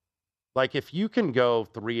 Like if you can go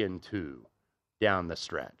 3-2 down the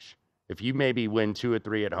stretch, if you maybe win 2 or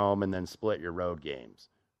 3 at home and then split your road games,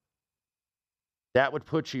 that would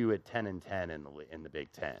put you at 10-10 in the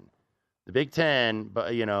Big Ten. The Big Ten,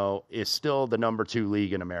 is still the number 2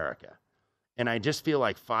 league in America. And I just feel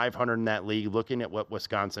like 500 in that league, looking at what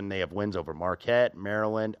Wisconsin, they have wins over Marquette,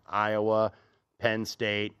 Maryland, Iowa, Penn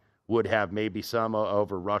State, would have maybe some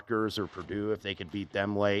over Rutgers or Purdue if they could beat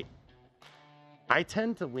them late. I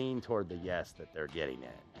tend to lean toward the yes that they're getting in.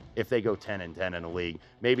 If they go 10-10 in a league,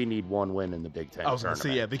 maybe need 1 win in the Big Ten. I was going to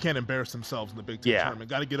say, they can't embarrass themselves in the Big Ten tournament.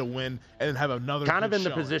 Got to get a win and then have another kind of in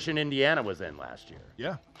showing. The position Indiana was in last year.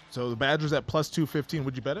 Yeah. So the Badgers at plus 215.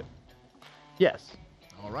 Would you bet it? Yes.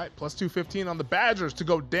 All right, plus 215 on the Badgers to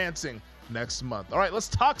go dancing next month. All right, let's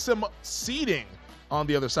talk some seeding on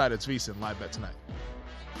the other side. It's VSiN Live Bet Tonight.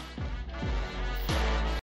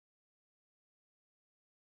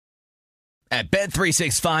 At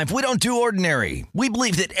Bet365, we don't do ordinary. We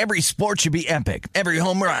believe that every sport should be epic. Every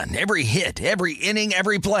home run, every hit, every inning,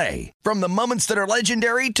 every play. From the moments that are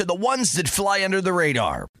legendary to the ones that fly under the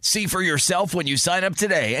radar. See for yourself when you sign up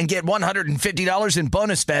today and get $150 in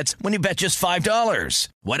bonus bets when you bet just $5.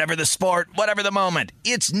 Whatever the sport, whatever the moment,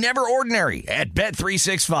 it's never ordinary at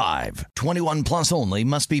Bet365. 21 plus only.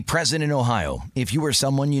 Must be present in Ohio. If you or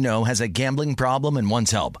someone you know has a gambling problem and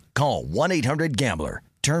wants help, call 1-800-GAMBLER.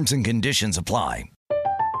 Terms and conditions apply.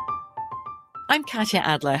 I'm Katya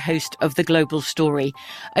Adler, host of The Global Story.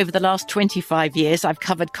 Over the last 25 years, I've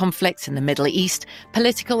covered conflicts in the Middle East,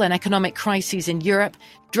 political and economic crises in Europe,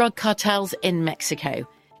 drug cartels in Mexico.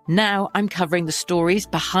 Now I'm covering the stories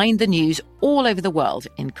behind the news all over the world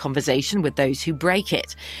in conversation with those who break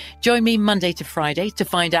it. Join me Monday to Friday to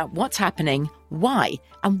find out what's happening, why,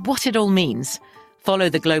 and what it all means. Follow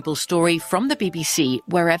The Global Story from the BBC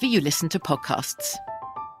wherever you listen to podcasts.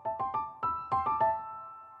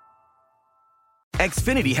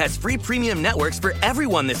 Xfinity has free premium networks for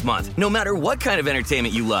everyone this month, no matter what kind of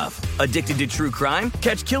entertainment you love. Addicted to true crime?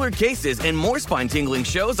 Catch killer cases and more spine-tingling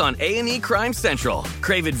shows on A&E Crime Central.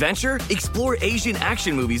 Crave adventure? Explore Asian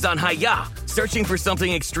action movies on Hi-YAH. Searching for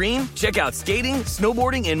something extreme? Check out skating,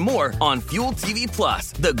 snowboarding, and more on Fuel TV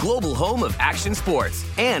Plus, the global home of action sports.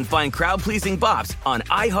 And find crowd-pleasing bops on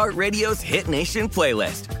iHeartRadio's Hit Nation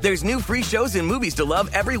playlist. There's new free shows and movies to love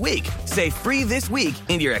every week. Say free this week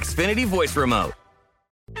in your Xfinity voice remote.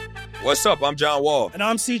 What's up? I'm John Wall. And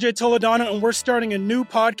I'm CJ Toledano, and we're starting a new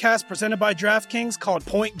podcast presented by DraftKings called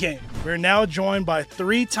Point Game. We're now joined by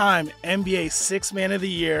three-time NBA Sixth Man of the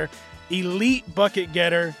Year, elite bucket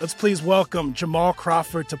getter. Let's please welcome Jamal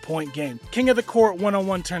Crawford to Point Game. King of the Court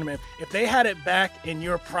one-on-one tournament. If they had it back in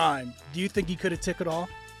your prime, do you think you could have took it all?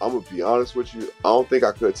 I'm going to be honest with you. I don't think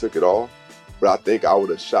I could have took it all, but I think I would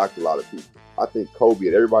have shocked a lot of people. I think Kobe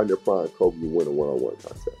and everybody in their prime, Kobe would win a one-on-one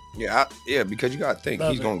contest. Yeah, because you got to think,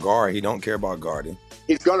 he's going to guard. He don't care about guarding.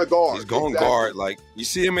 He's going to guard. He's going to guard. Like, you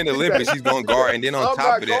see him in the Olympics, he's going to guard. And then on top of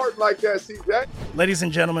that. I'm not guarding like that, CJ. Ladies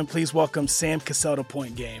and gentlemen, please welcome Sam Cassell to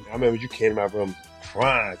Point Game. I remember you came to my room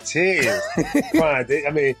crying, tears, crying.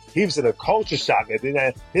 I mean, he was in a culture shock. And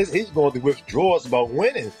then he's going through withdrawals about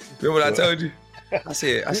winning. Remember what I told you? I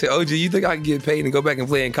said, OG, you think I can get paid and go back and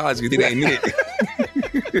play in college? You think they need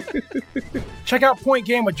it? Check out Point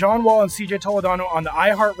Game with John Wall and CJ Toledano on the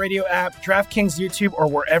iHeartRadio app, DraftKings YouTube, or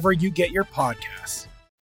wherever you get your podcasts.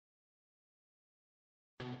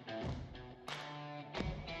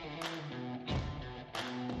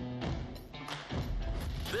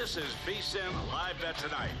 This is VSiN Live Bet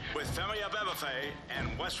Tonight with Femi Abebefe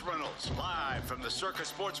and Wes Reynolds, live from the Circa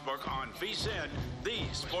Sportsbook on VSiN, the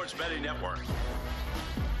sports betting network.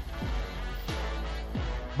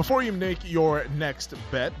 Before you make your next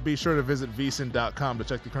bet, be sure to visit vsin.com to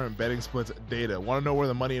check the current betting splits data. Want to know where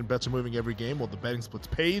the money and bets are moving every game? Well, the betting splits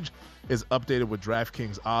page is updated with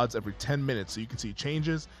DraftKings odds every 10 minutes so you can see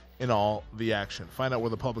changes in all the action. Find out where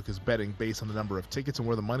the public is betting based on the number of tickets and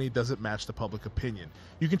where the money doesn't match the public opinion.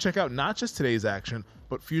 You can check out not just today's action,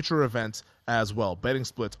 but future events as well. Betting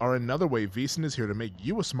splits are another way VSiN is here to make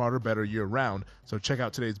you a smarter, better year-round. So check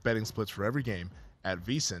out today's betting splits for every game at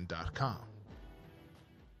vsin.com.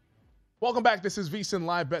 Welcome back. This is VSiN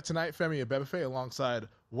Live Bet Tonight. Femi Abebefe alongside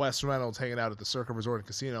Wes Reynolds hanging out at the Circa Resort and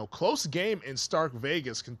Casino. Close game in Stark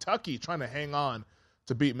Vegas. Kentucky trying to hang on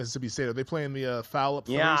to beat Mississippi State. Are they playing the foul up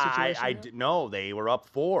 3 situation? No, they were up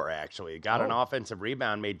 4, actually. Got an offensive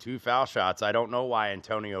rebound, made 2 foul shots. I don't know why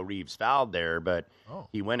Antonio Reeves fouled there, but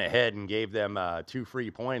he went ahead and gave them 2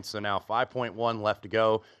 free points. So now 5.1 left to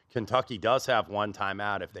go. Kentucky does have 1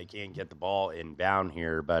 timeout if they can't get the ball inbound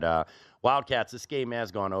here. But Wildcats, this game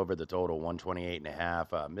has gone over the total,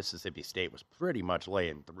 128.5. Mississippi State was pretty much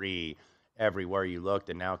laying 3 everywhere you looked,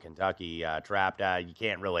 and now Kentucky trapped. You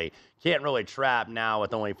can't really trap now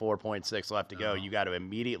with only 4.6 left to go. You got to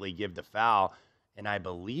immediately give the foul, and I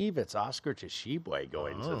believe it's Oscar Tshiebwe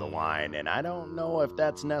going to the line, and I don't know if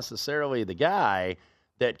that's necessarily the guy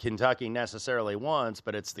that Kentucky necessarily wants,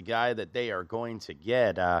 but it's the guy that they are going to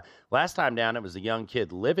get. Last time down, it was the young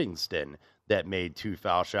kid Livingston that made 2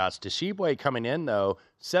 foul shots. Tshiebwe coming in, though,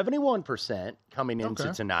 71% coming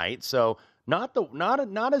into tonight, so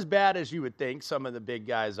not as bad as you would think some of the big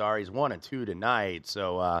guys are. He's 1 and 2 tonight,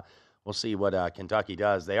 so we'll see what Kentucky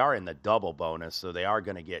does. They are in the double bonus, so they are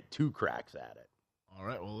going to get 2 cracks at it. All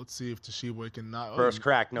right, well, let's see if Tshiebwe can not. First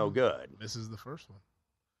crack, no good. This is the first one.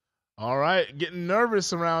 All right, getting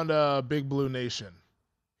nervous around Big Blue Nation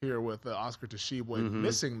here with Oscar Tshiebwe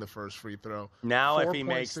missing the first free throw. Now if he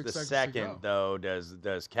makes the second, though,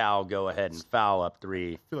 does Cal go ahead and foul up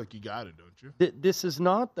 3? I feel like you got it, don't you? This is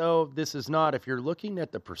not, if you're looking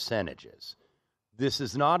at the percentages, this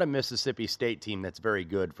is not a Mississippi State team that's very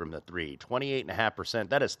good from the 3. 28.5%,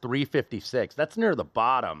 that is 356. That's near the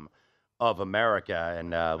bottom of America. And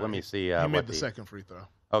let me see. He made the second free throw.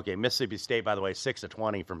 Okay, Mississippi State, by the way, 6 of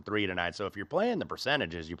 20 from 3 tonight. So if you're playing the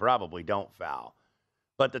percentages, you probably don't foul.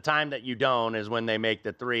 But the time that you don't is when they make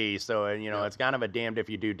the 3. So, it's kind of a damned if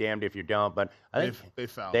you do, damned if you don't. But I think they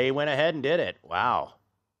fouled. They went ahead and did it. Wow.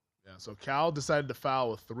 Yeah, so Cal decided to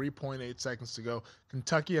foul with 3.8 seconds to go.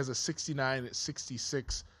 Kentucky has a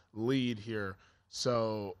 69-66 lead here.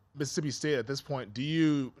 So Mississippi State at this point, do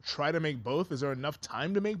you try to make both? Is there enough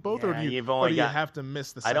time to make both, or do you have to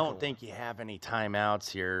miss the second I don't think you have any timeouts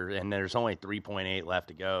here, and there's only 3.8 left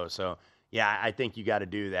to go. So, yeah, I think you got to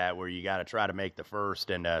do that where you got to try to make the first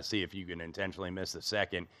and see if you can intentionally miss the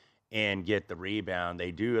second and get the rebound.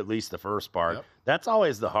 They do at least the first part. Yep. That's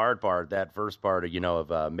always the hard part, that first part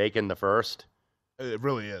of making the first. It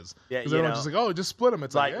really is. Yeah, because everyone's just like, oh, just split them.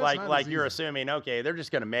 It's like you're assuming, okay, they're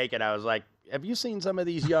just going to make it. I was like, have you seen some of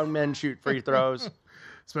these young men shoot free throws?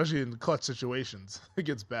 Especially in clutch situations. It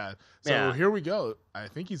gets bad. So here we go. I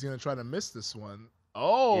think he's going to try to miss this one.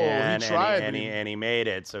 Oh, yeah, he tried. And he made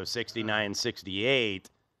it. So 69-68.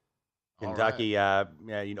 Kentucky,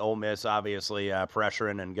 Ole Miss obviously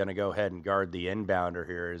pressuring and going to go ahead and guard the inbounder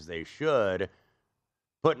here as they should.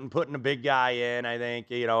 Putting a big guy in, I think,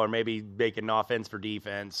 or maybe making an offense for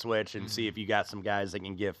defense switch and see if you got some guys that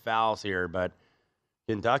can give fouls here. But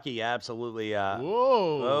Kentucky absolutely.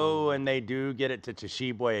 And they do get it to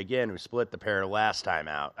Tshiebwe again, who split the pair last time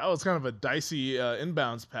out. That was kind of a dicey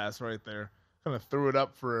inbounds pass right there. Kind of threw it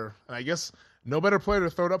up for, and I guess no better player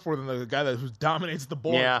to throw it up for than the guy who dominates the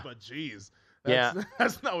boards. Yeah. But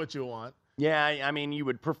that's not what you want. Yeah, I mean, you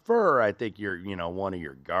would prefer, I think, one of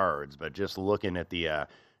your guards, but just looking at the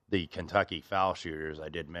Kentucky foul shooters, I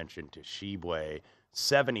did mention Tshiebwe,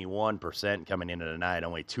 71% coming into tonight,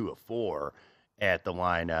 only 2 of 4 at the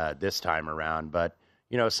line this time around. But,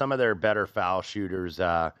 some of their better foul shooters,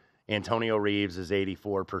 Antonio Reeves is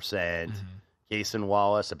 84%. Cason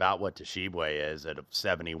Wallace, about what Tshiebwe is at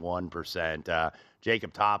 71%.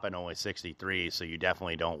 Jacob Toppin, only 63%, so you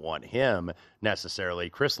definitely don't want him necessarily.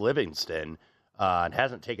 Chris Livingston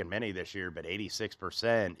hasn't taken many this year, but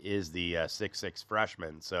 86% is the 6'6"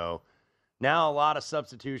 freshman. So now a lot of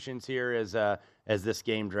substitutions here as this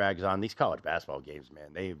game drags on. These college basketball games,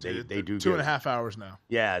 man, they do 2.5 hours now.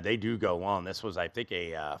 Yeah, they do go on. This was, I think,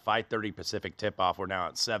 a 5:30 Pacific tip-off. We're now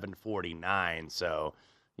at 7:49, so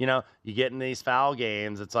you get in these foul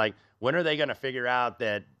games, it's like, when are they going to figure out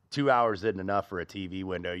that 2 hours isn't enough for a TV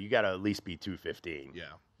window? You got to at least be 2:15. Yeah.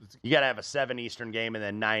 You got to have a 7 Eastern game and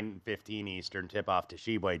then 9:15 Eastern tip-off to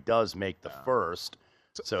Tshiebwe does make the first.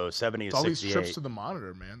 So 70 to 68. All these trips to the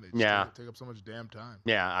monitor, man. They just take up so much damn time.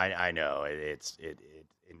 Yeah, I know. It's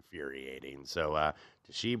infuriating. So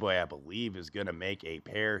Tshiebwe, I believe, is going to make a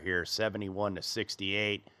pair here, 71 to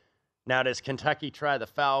 68. Now, does Kentucky try the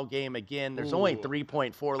foul game again? There's only 3.4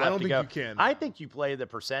 left to go. I don't think you can. I think you play the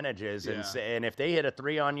percentages, and if they hit a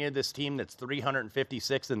 3 on you, this team that's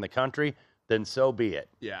 356th in the country, then so be it.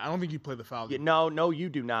 Yeah, I don't think you play the foul game. No, you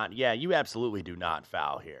do not. Yeah, you absolutely do not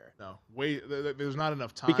foul here. No, there's not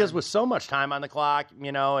enough time. Because with so much time on the clock,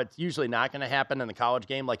 it's usually not going to happen in the college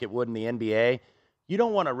game like it would in the NBA. You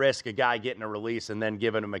don't want to risk a guy getting a release and then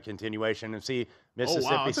giving him a continuation. And see,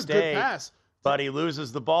 Mississippi State. A good pass. But he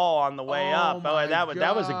loses the ball on the way up.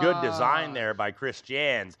 That was a good design there by Chris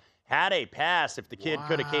Jans. Had a pass, if the kid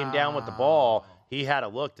could have came down with the ball, he had a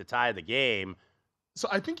look to tie the game. So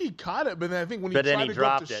I think he caught it, but then I think when he tried to go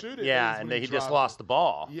up to shoot it. Yeah, and he just lost the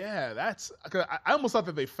ball. Yeah, I almost thought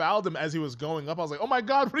that they fouled him as he was going up. I was like, oh my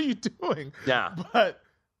God, what are you doing? Yeah. But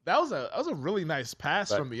that was a really nice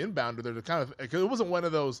pass from the inbounder there to kind of, because it wasn't one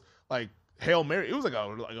of those like Hail Mary. It was like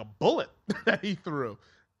a bullet that he threw.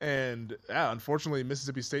 And unfortunately,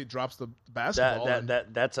 Mississippi State drops the basketball.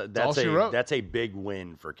 That's a big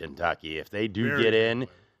win for Kentucky. If they do get in,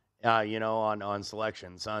 on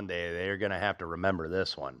Selection Sunday, they're going to have to remember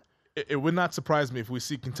this one. It would not surprise me if we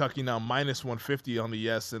see Kentucky now minus 150 on the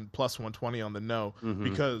yes and plus 120 on the no,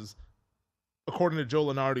 because according to Joe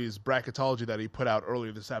Lunardi's bracketology that he put out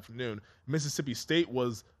earlier this afternoon, Mississippi State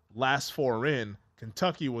was last 4 in,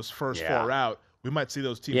 Kentucky was first 4 out. We might see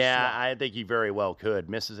those teams. Yeah, swap. I think you very well could.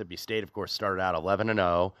 Mississippi State, of course, started out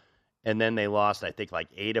 11-0, and then they lost, I think, like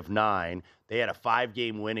 8 of 9. They had a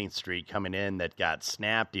 5-game winning streak coming in that got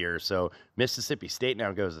snapped here. So Mississippi State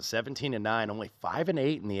now goes to 17-9, only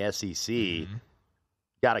 5-8 in the SEC.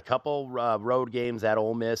 Got a couple road games at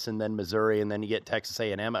Ole Miss and then Missouri, and then you get Texas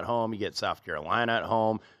A&M at home, you get South Carolina at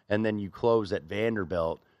home, and then you close at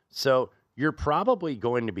Vanderbilt. So you're probably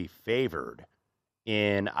going to be favored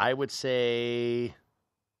in, I would say,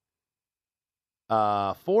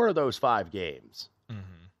 4 of those 5 games. You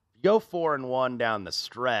go 4-1 down the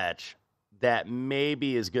stretch, that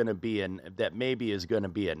maybe is going to be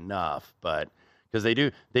enough, but because they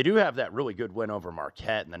do have that really good win over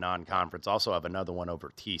Marquette in the non-conference, also have another one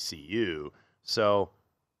over TCU. So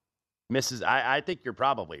I think you're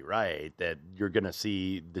probably right that you're going to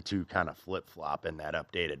see the two kind of flip-flop in that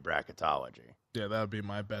updated bracketology. Yeah, that would be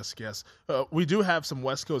my best guess. We do have some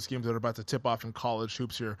West Coast games that are about to tip off in college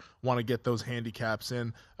hoops here. Want to get those handicaps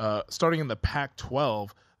in. Starting in the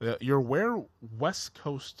Pac-12, you're where West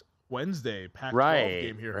Coast Wednesday Pac-12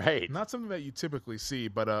 game here. Right. Not something that you typically see,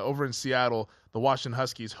 but over in Seattle, the Washington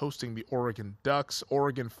Huskies hosting the Oregon Ducks.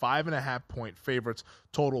 Oregon 5.5-point favorites,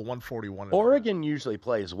 total 141. Oregon usually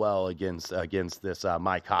plays well against this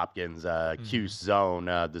Mike Hopkins Cuse zone.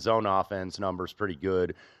 The zone offense number's pretty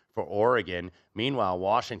good for Oregon. Meanwhile,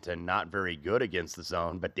 Washington not very good against the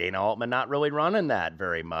zone, but Dana Altman not really running that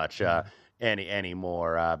very much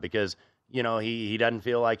anymore because he doesn't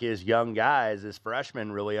feel like his young guys, his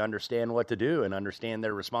freshmen, really understand what to do and understand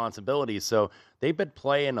their responsibilities. So they've been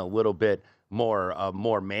playing a little bit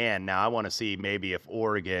more man. Now I want to see maybe if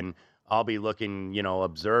Oregon, I'll be looking,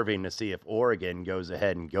 observing to see if Oregon goes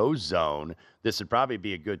ahead and goes zone. This would probably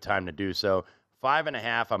be a good time to do so.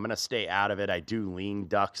 5.5, I'm going to stay out of it. I do lean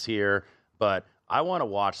Ducks here, but I want to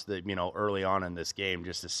watch the, early on in this game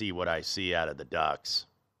just to see what I see out of the Ducks.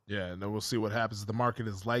 Yeah, and we'll see what happens. The market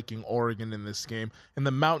is liking Oregon in this game. In the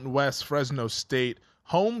Mountain West, Fresno State,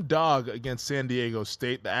 home dog against San Diego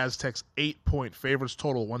State. The Aztecs 8-point favorites,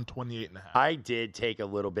 total 128.5. I did take a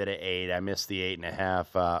little bit of 8. I missed the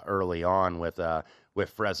 8.5 early on with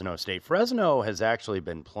Fresno State. Fresno has actually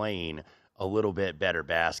been playing a little bit better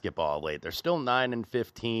basketball late. They're still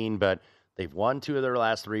 9-15, but they've won 2 of their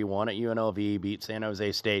last 3, won at UNLV, beat San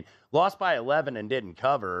Jose State, lost by 11 and didn't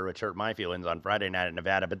cover, which hurt my feelings on Friday night at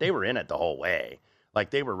Nevada, but they were in it the whole way. Like,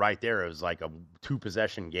 they were right there. It was like a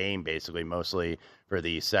 2-possession game, basically, mostly for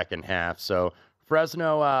the second half. So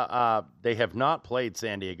Fresno, they have not played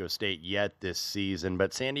San Diego State yet this season,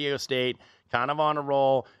 but San Diego State kind of on a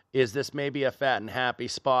roll. Is this maybe a fat and happy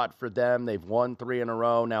spot for them? They've won 3 in a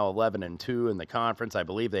row, now 11-2 in the conference. I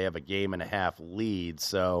believe they have a 1.5 game lead.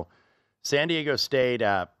 So San Diego State,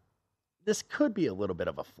 this could be a little bit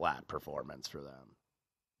of a flat performance for them.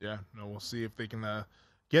 Yeah, no, we'll see if they can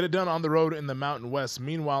get it done on the road in the Mountain West.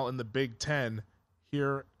 Meanwhile, in the Big Ten,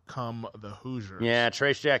 here come the Hoosiers. Yeah,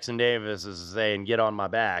 Trace Jackson-Davis is saying, get on my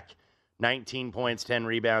back. 19 points, 10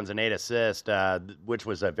 rebounds, and 8 assists, which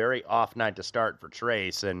was a very off night to start for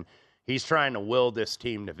Trace, and he's trying to will this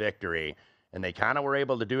team to victory. And they kind of were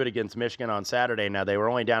able to do it against Michigan on Saturday. Now, they were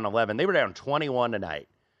only down 11. They were down 21 tonight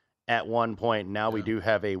at one point. Now we do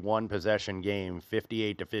have a one-possession game,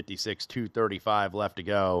 58-56, 2:35 left to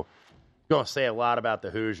go. Going to say a lot about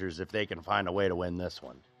the Hoosiers if they can find a way to win this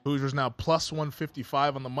one. Hoosiers now plus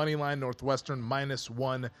 155 on the money line. Northwestern minus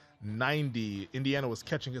 190. Indiana was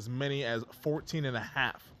catching as many as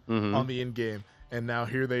 14.5 on the in-game. And now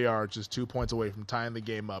here they are, just 2 points away from tying the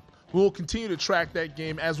game up. We'll continue to track that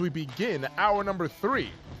game as we begin hour number 3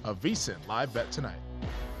 of VSiN Live Bet Tonight.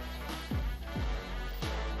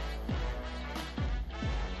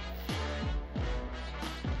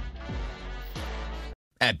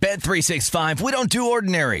 At Bet365, we don't do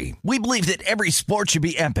ordinary. We believe that every sport should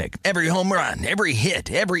be epic. Every home run, every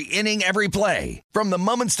hit, every inning, every play. From the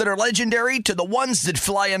moments that are legendary to the ones that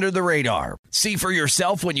fly under the radar. See for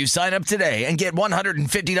yourself when you sign up today and get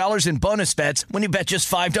 $150 in bonus bets when you bet just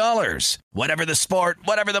 $5. Whatever the sport,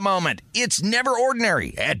 whatever the moment, it's never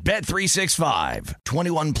ordinary at Bet365.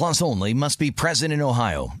 21 plus only. Must be present in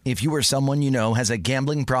Ohio. If you or someone you know has a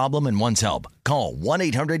gambling problem and wants help, call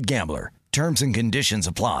 1-800-GAMBLER. Terms and conditions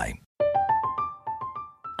apply.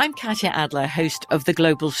 I'm Katya Adler, host of The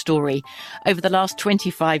Global Story. Over the last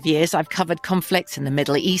 25 years, I've covered conflicts in the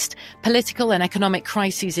Middle East, political and economic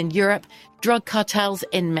crises in Europe, drug cartels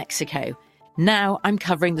in Mexico. Now I'm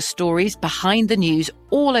covering the stories behind the news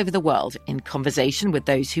all over the world in conversation with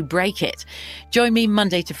those who break it. Join me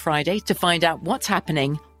Monday to Friday to find out what's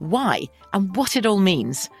happening, why, and what it all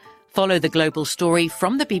means. Follow The Global Story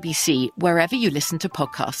from the BBC wherever you listen to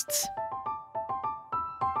podcasts.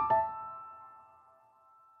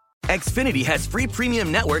 Xfinity has free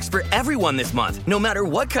premium networks for everyone this month, no matter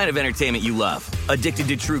what kind of entertainment you love. Addicted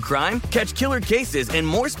to true crime? Catch killer cases and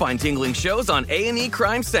more spine-tingling shows on A&E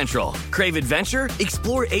Crime Central. Crave adventure?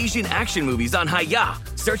 Explore Asian action movies on Hi-YAH.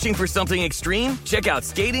 Searching for something extreme? Check out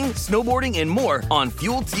skating, snowboarding, and more on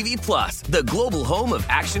Fuel TV Plus, the global home of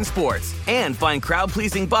action sports. And find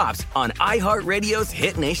crowd-pleasing bops on iHeartRadio's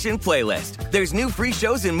Hit Nation playlist. There's new free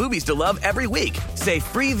shows and movies to love every week. Say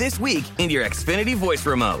free this week in your Xfinity voice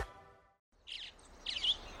remote.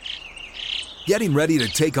 Getting ready to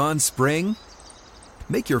take on spring?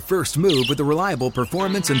 Make your first move with the reliable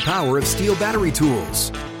performance and power of Steel battery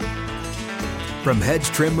tools. From hedge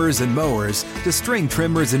trimmers and mowers to string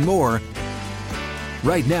trimmers and more,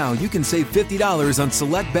 Right now, you can save $50 on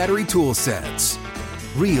select battery tool sets.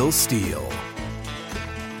 Real STIHL.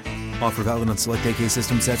 Offer valid on select AK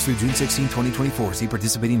system sets through June 16, 2024. See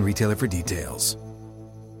participating retailer for details.